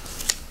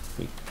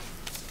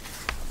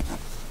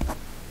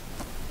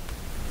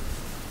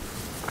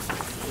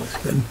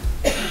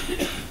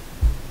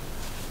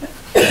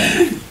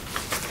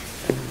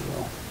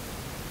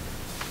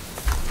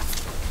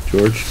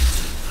 George?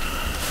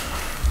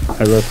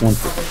 I left one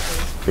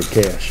for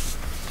cash.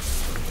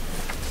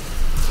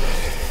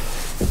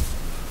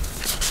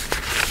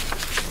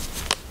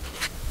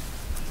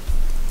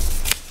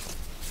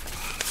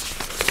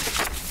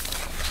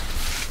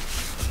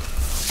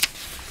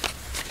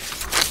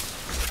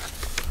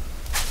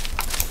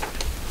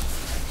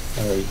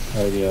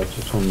 Alright, yeah,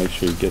 just wanna make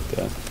sure you get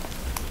that.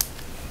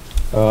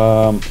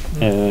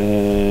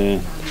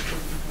 And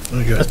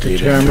Mr.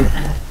 Chairman,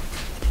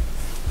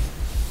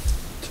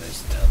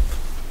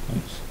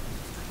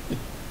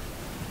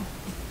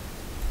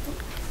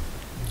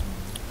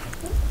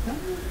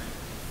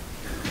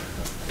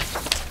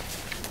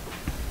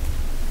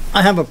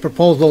 I have a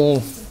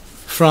proposal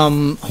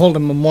from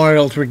Holden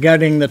Memorials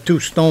regarding the two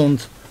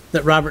stones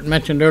that Robert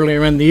mentioned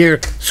earlier in the year.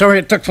 Sorry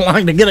it took so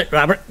long to get it,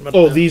 Robert. But,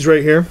 Oh, these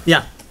right here?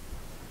 yeah.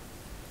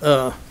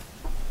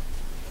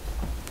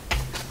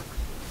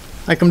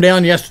 I come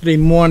down yesterday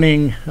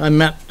morning, I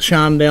met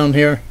Sean down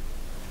here,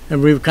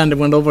 and we kind of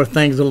went over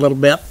things a little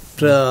bit.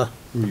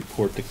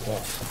 report the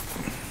cost.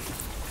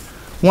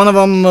 One of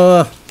them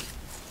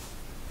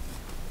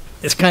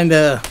is kind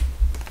of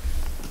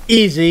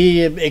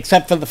easy,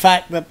 except for the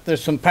fact that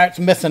there's some parts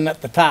missing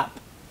at the top.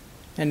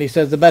 And he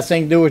says the best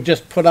thing to do is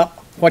just put up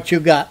what you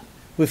got.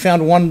 We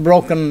found one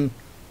broken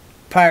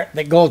part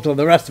that goes with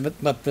the rest of it,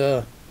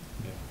 but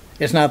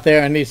it's not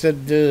there. And he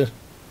said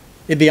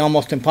it'd be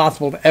almost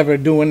impossible to ever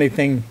do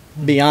anything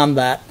beyond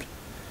that.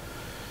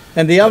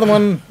 And the other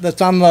one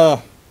that's on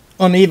the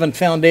uneven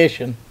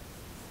foundation,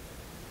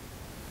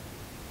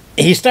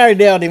 he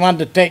started out, he wanted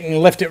to take and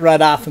lift it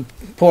right off and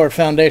pour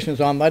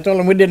foundations on. But I told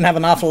him we didn't have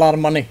an awful lot of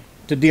money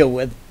to deal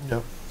with.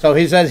 Yep. So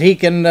he says he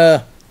can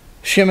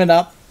shim it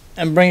up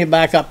and bring it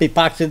back up,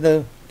 epoxy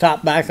the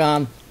top back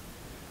on.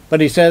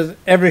 But he says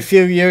every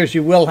few years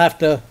you will have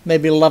to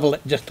maybe level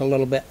it just a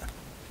little bit.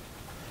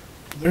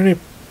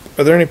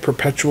 Are there any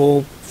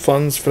perpetual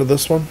funds for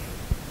this one?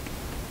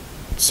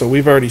 So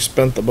we've already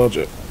spent the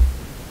budget.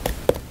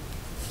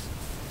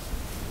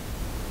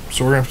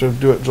 So we're gonna have to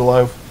do it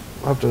July,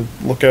 we'll have to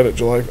look at it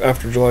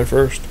after July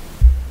 1st.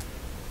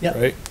 Yep.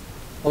 Right?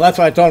 Well, that's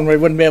why I told him we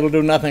wouldn't be able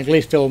to do nothing at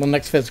least till the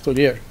next fiscal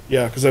year.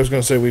 Yeah, cause I was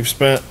gonna say we've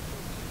spent,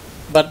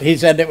 But he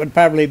said it would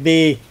probably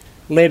be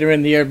later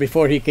in the year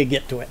before he could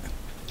get to it.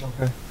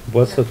 okay.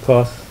 What's the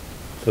cost?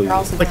 So You're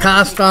also The gonna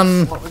cost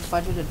on- what was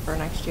budgeted for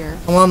next year.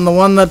 On the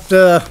one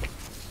that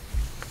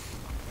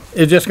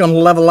is just gonna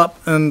level up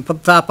and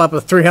put the top up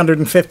at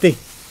 350.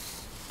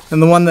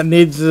 And the one that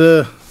needs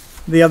the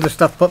other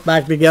stuff put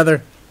back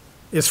together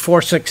is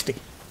 460.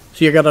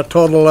 So you got a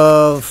total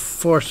of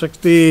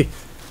 460,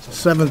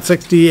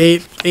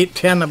 768,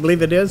 810, I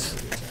believe it is.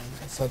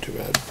 That's not too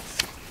bad.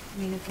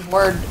 I mean, if the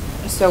board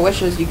so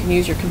wishes, you can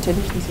use your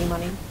contingency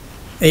money.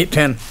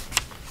 810.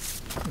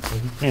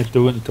 you can't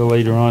do it until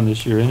later on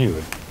this year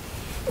anyway.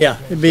 Yeah,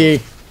 it'd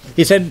be,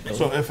 he said,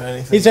 So if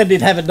anything. he said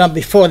he'd have it done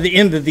before the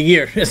end of the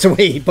year. That's the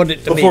way he put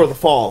it to me. Before the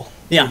fall.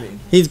 Yeah,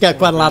 he's got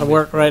quite a lot of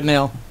work right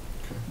now.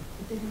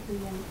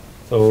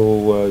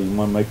 So, you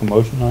wanna make a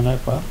motion on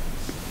that, Bob?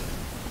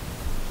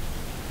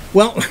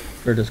 Well,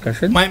 For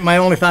discussion? my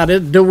only thought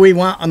is, do we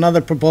want another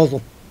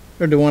proposal?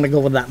 Or do we want to go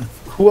with that one?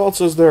 Who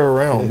else is there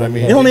around? I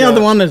mean. The only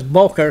other one is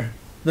Boker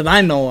that I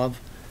know of.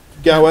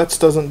 Gowetts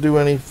doesn't do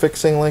any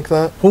fixing like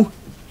that? Who?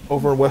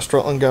 Over in West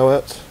Rutland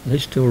Gowetts? They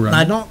still run.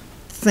 I don't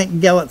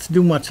think Gillett's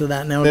do much of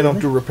that now. They don't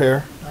do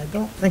repair? I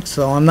don't think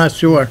so. I'm not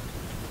sure.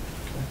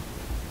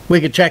 We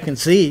could check and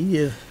see.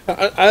 Yeah.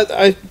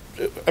 I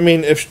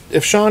mean,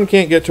 if Sean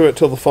can't get to it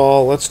till the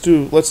fall, let's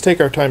take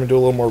our time and do a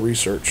little more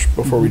research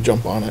before we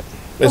jump on it.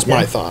 Is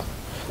my thought.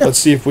 Yeah. Let's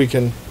see if we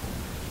can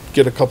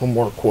get a couple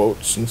more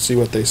quotes and see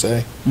what they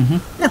say.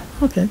 Yeah,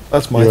 okay.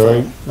 That's my You thought.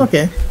 alright?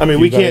 Okay. I mean,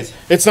 You we guys- can't.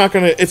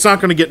 It's not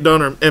gonna get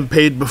done and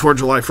paid before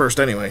July 1st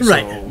anyway.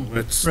 Right. So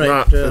it's Right,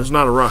 not. It's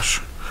not a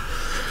rush.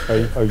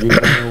 Are you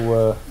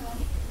gonna,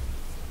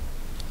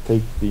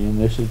 take the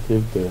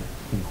initiative to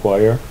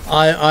inquire?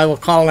 I will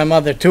call them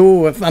other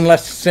two,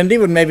 unless Cindy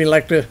would maybe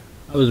like to,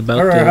 I was about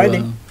or to,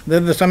 Heidi, they're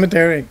the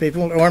cemetery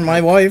people, or my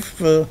wife,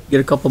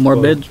 get a couple more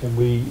Well, bids.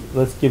 Can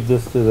let's give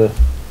this to the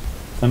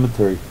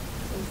cemetery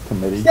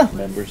committee Yeah.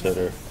 members that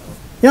are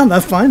yeah,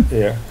 that's fine.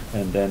 there,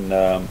 and then,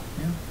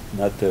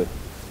 not to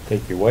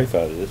take your wife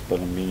out of this, but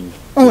I mean.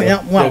 Oh, they'll-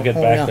 yeah, well, They'll get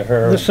oh, back yeah. to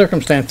her. The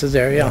circumstances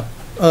there,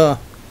 yeah.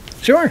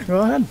 Sure,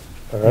 go ahead.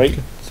 All right,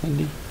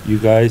 Cindy, you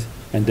guys,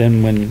 and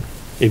then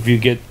if you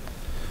get,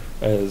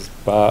 as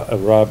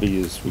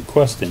Robbie is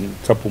requesting,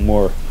 a couple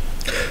more.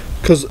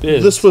 Cause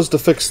Bids. this was to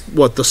fix,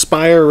 what, the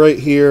spire right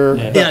here?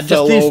 Yeah. that Yeah, just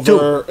fell these two.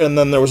 over, and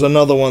then there was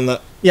another one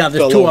that Yeah,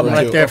 there's fell two of over them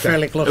right too. there Okay.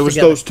 fairly close It was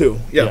together. those two,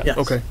 yeah, Yes.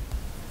 okay.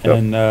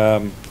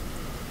 And,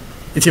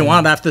 If you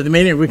want, after the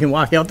meeting, we can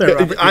walk out there,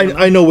 Robert.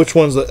 I know which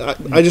ones that,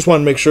 I just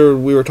wanna make sure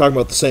we were talking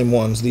about the same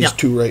ones, these Yeah.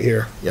 two right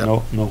here, yeah.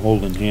 no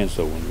holding hands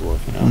though when you're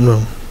working out.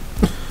 No,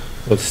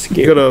 It's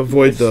scary. you gotta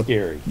avoid It's the,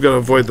 scary. you gotta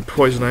avoid the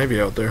poison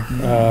ivy out there.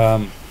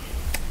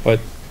 But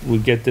we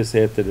get this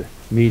after the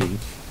meeting,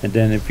 and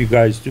then if you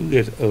guys do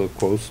get other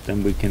quotes,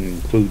 then we can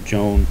include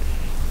Joan,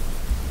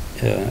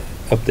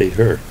 update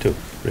her too,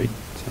 right?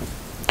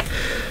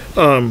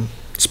 So,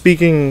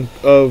 Speaking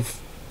of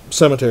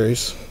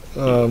cemeteries,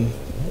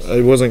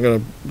 I wasn't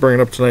gonna bring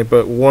it up tonight,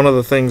 but one of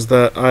the things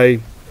that I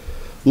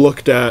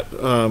looked at,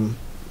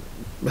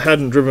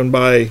 hadn't driven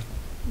by,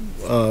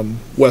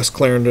 West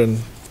Clarendon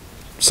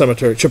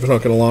Cemetery, Chippewa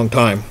in a long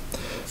time.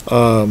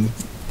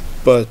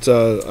 But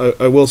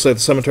I will say the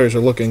cemeteries are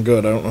looking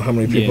good. I don't know how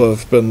many people Yeah.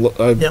 have been,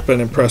 I've Yep. been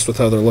impressed with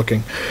how they're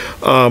looking.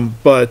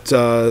 But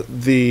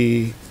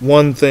the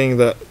one thing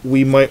that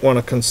we might want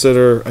to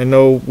consider, I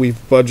know we've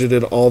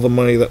budgeted all the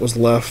money that was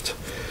left,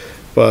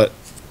 but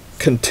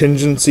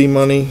contingency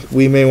money,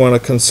 we may want to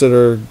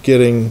consider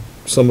getting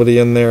somebody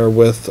in there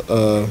with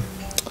a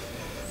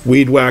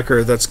weed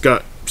whacker that's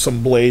got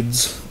some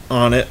blades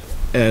on it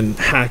and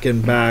hacking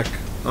back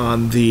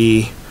on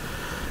the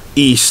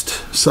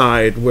east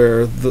side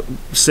where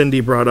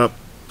Cindy brought up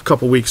a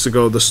couple weeks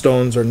ago, the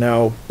stones are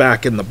now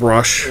back in the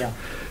brush. Yeah.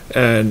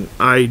 And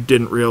I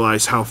didn't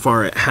realize how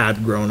far it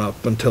had grown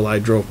up until I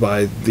drove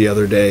by the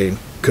other day and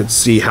could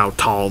see how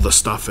tall the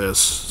stuff is.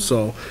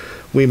 So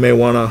we may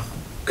want to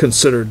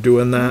consider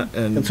doing that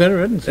and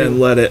Consider it and see and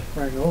let it,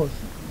 where it goes.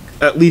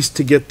 at least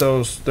to get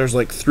those, there's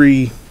like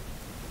three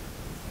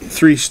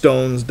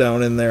stones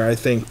down in there, I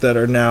think, that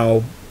are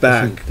now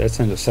back. that's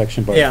in the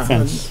section by Yeah. the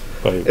fence.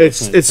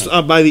 It's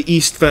by the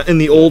east in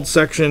the old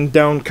section,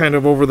 down kind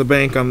of over the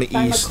bank on the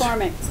By east.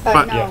 McCormick's,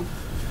 Yeah.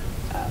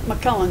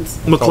 McCullen's.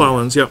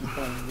 McClellan's, yep.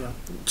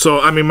 So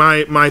I mean,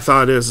 my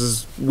thought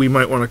is we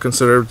might want to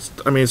consider.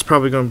 I mean, it's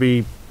probably going to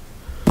be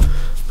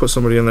put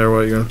somebody in there.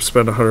 What you're going to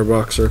spend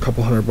 $100 or a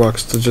couple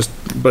 $100 to just,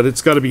 but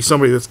it's got to be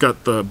somebody that's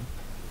got the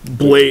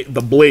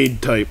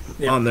blade type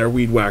on their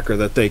weed whacker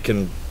that they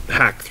can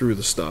hack through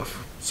the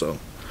stuff. So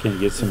Can you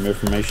get some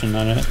information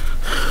on it?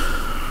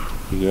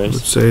 You let's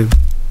guys? say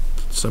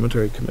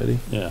cemetery committee.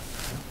 Yeah.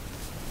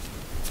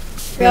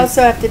 We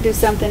also have to do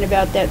something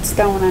about that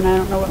stone, and I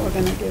don't know what we're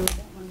gonna do with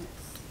that one.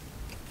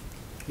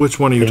 Which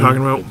one are you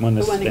talking about? One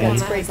The that's one that stained.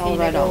 got spray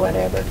painted or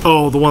whatever.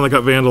 Oh, the one that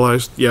got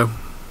vandalized. Yeah.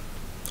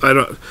 I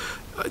don't.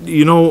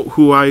 You know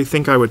who I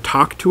think I would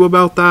talk to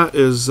about that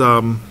is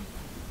the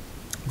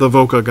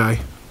Voca guy.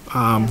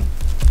 I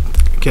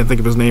can't think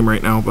of his name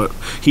right now, but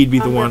he'd be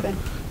the Tom one. Rippon.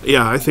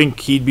 Yeah, I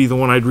think he'd be the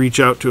one I'd reach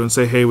out to and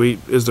say, hey,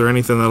 is there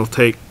anything that'll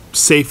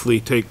safely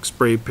take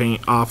spray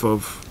paint off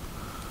of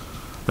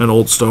an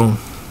old stone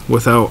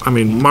without, I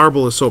mean,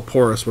 marble is so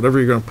porous, whatever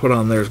you're going to put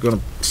on there is going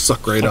to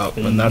suck right up,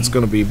 and that's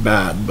going to be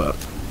bad, but.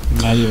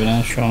 Might even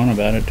ask Sean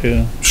about it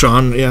too.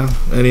 Sean, yeah,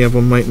 any of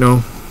them might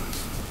know.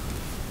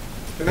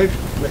 Can I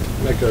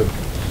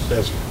just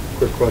ask a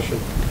quick question?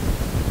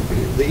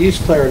 The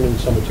East Clarendon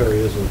Cemetery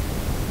isn't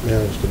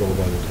managed at all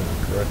by the town,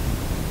 correct?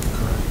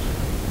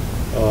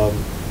 Correct.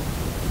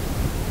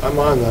 I'm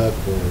on that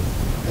board,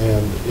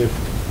 and if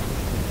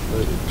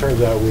it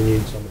turns out we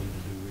need somebody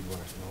to do weed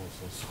whacking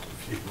also, so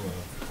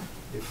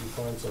if you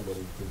find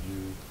somebody, could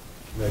you,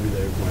 maybe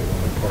they might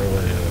want to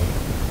parlay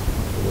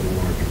a little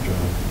larger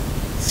job.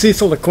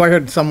 Cecil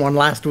acquired someone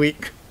last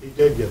week. He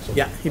did get someone.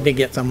 Yeah, he did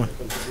get someone.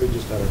 We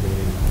just had our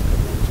meeting.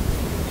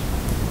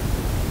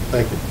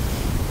 Thank you.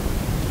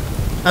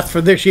 That's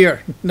for this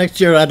year. Next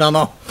year, I don't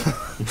know.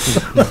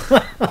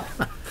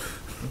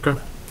 Okay.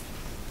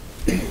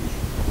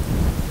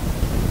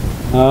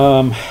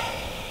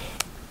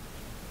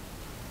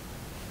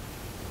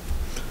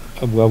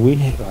 Well,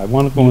 I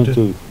want to go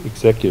into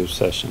executive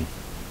session.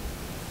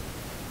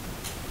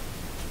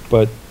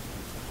 But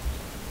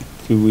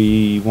do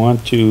we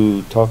want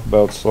to talk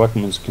about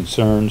selectmen's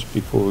concerns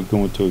before we go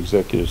into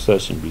executive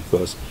session?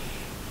 Because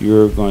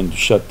you're going to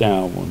shut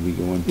down when we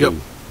go into. Yep.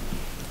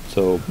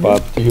 So,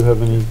 Bob, do you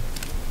have any?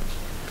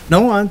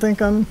 No, I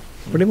think I'm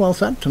pretty well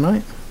set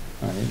tonight.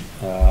 All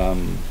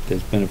right.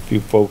 There's been a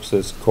few folks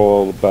that's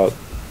called about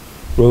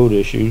road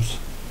issues,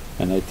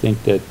 and I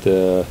think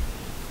that,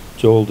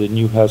 Joel, didn't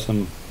you have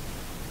some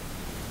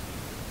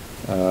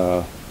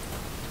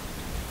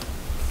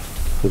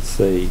let's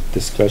say,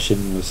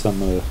 discussion with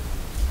some of the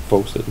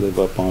folks that live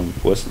up on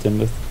West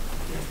Timoth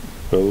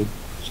Road.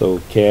 So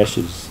Cash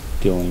is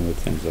dealing with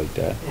things like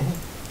that.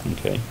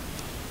 Okay.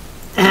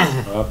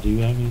 Rob, do you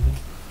have anything?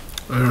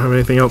 I don't have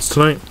anything else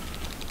tonight.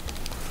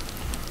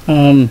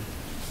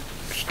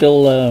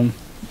 Still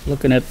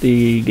looking at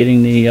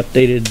getting the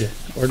updated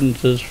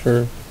ordinances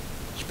for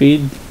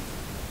speed,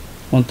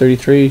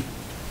 133,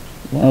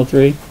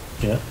 103.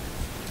 Yeah.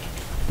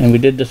 And we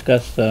did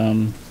discuss,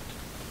 I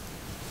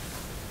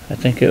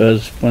think it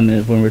was when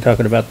we were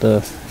talking about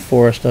the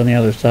forest on the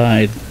other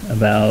side,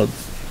 about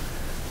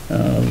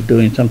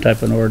doing some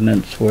type of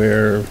ordinance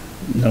where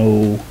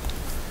no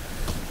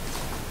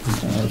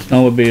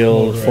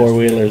snowmobiles,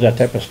 four-wheelers, that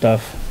type of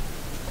stuff.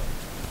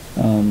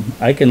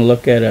 I can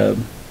look at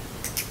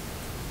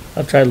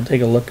I'll try to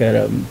take a look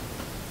at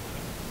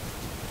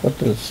what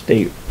the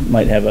state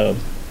might have a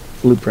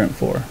blueprint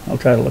for. I'll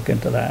try to look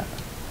into that.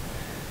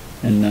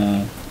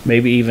 And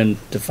maybe even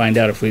to find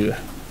out if we've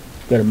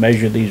got to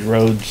measure these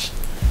roads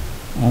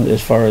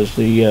as far as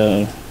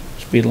the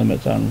speed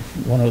limits on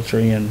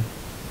 103 and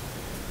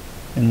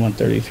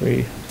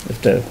 133,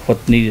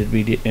 what needed to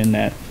be in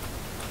that.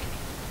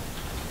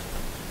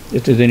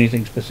 If there's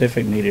anything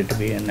specific needed to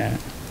be in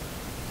that.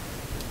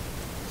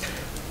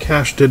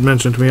 Cash did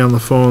mention to me on the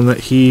phone that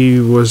he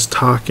was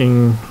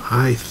talking,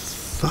 I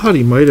thought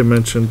he might have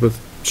mentioned with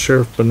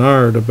Sheriff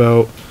Benard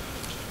about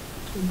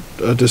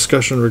a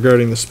discussion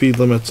regarding the speed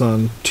limits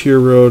on Tier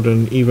Road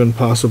and even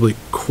possibly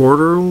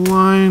Quarter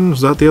Line.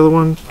 Is that the other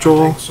one,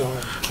 Joel? I think so.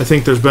 I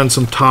think there's been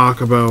some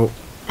talk about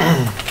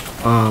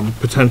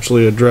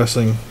potentially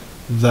addressing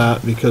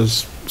that,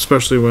 because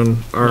especially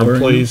when our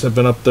employees have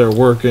been up there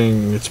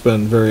working, it's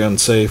been very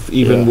unsafe.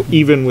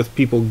 Even with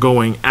people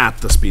going at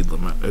the speed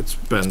limit, it's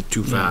been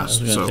too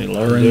fast. So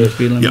lowering the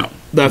speed limit. Yeah,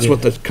 that's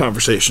what the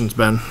conversation's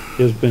been.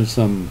 There's been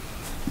some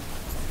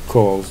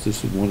calls.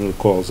 This is one of the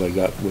calls I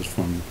got was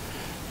from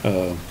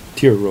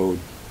Tier Road,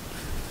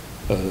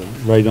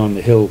 right on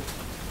the hill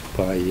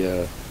by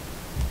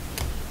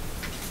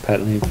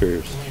Pat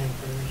Lanfear's.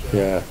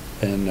 Yeah,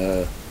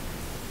 and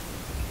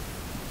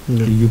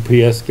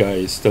the UPS guy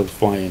is still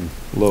flying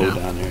low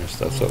down there and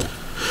stuff. So,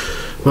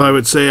 well, I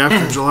would say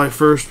after July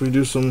 1st, we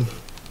do some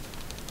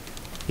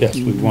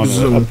we want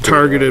some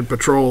targeted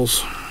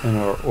patrols and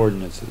our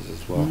ordinances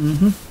as well.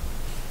 On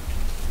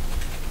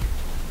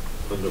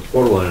the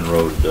Portland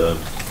Road,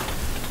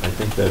 I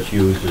think that's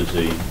used as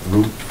a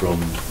route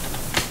from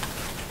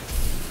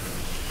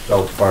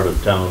south part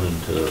of town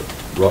into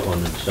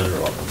Rutland and center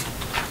Rutland.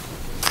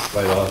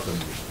 Quite often,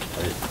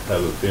 I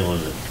have a feeling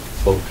that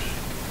folks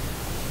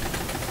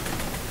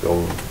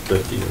go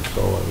 50 or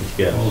so, I would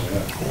guess. I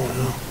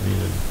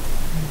mean,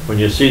 when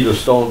you see the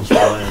stones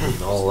flying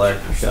and all that,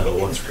 you kind of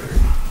wonder.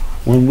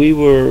 When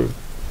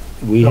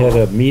we had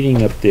a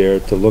meeting up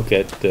there to look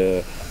at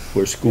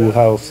where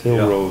Schoolhouse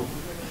Hill Road,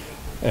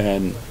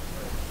 and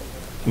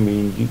I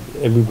mean,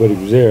 everybody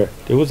was there.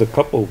 There was a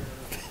couple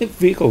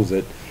vehicles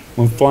that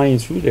went flying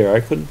through there. I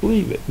couldn't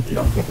believe it.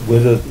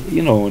 With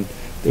and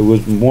there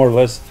was more or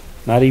less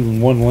not even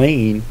one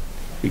lane,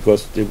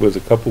 because there was a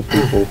couple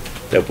people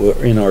that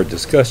were in our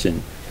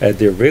discussion had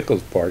their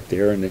vehicles parked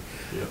there, and they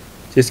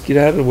just get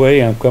out of the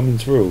way. I'm coming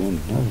through. And,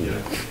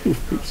 The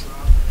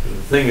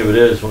thing of it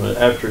is,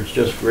 after it's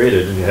just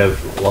graded and you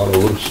have a lot of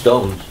loose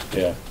stones,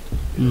 you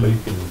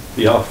can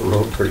be off the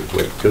road pretty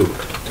quick too.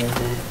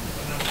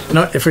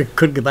 No, if we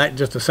could go back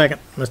just a second,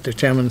 Mr.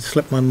 Chairman,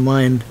 slipped my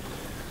mind.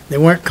 There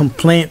weren't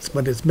complaints,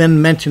 but it's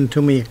been mentioned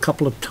to me a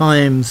couple of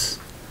times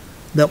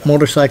that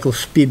motorcycle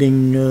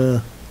speeding,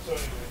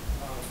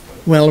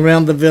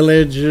 around the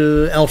village,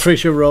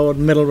 Alphresia Road,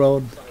 Middle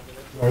Road.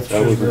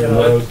 That was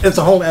another, It's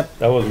a whole. that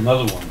was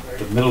another one.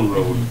 The Middle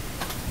Road.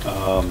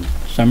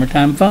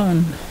 Summertime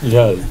fun.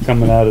 Yeah,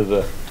 coming out of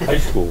the high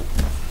school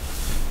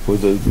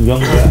with a young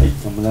guy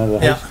coming out of the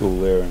high school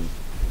there, and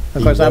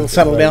Of course, that'll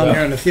settle down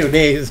here in a few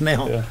days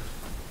now. Yeah.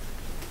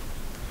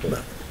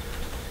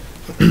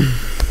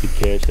 Did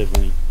Cash have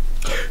any?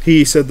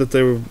 He said that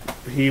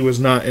he was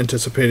not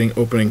anticipating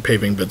opening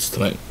paving bids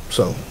tonight,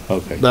 so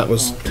that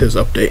was his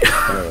update.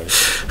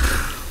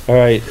 All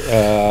right.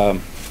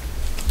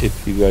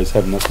 If you guys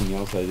have nothing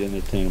else, I'd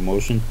entertain a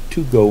motion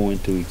to go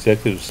into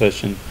executive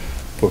session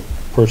for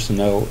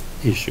personnel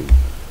issue.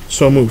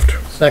 So moved.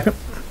 Second.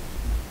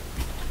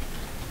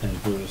 Any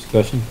further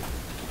discussion?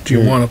 Do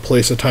you want to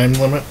place a time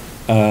limit?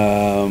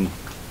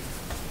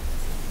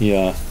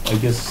 Yeah, I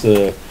guess,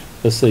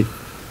 let's say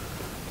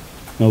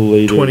no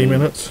later 20 than,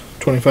 minutes?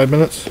 25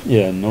 minutes?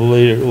 Yeah, no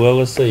later, well,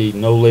 let's say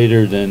no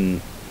later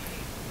than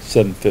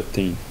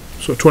 7:15.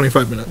 So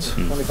 25 minutes.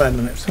 25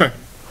 minutes. All right.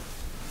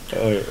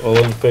 All right, all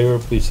in favor,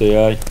 please say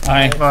aye.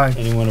 Aye. Aye.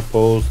 Anyone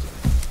opposed?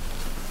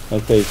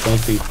 Okay,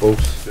 thank you,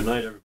 folks. Good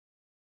night, everybody.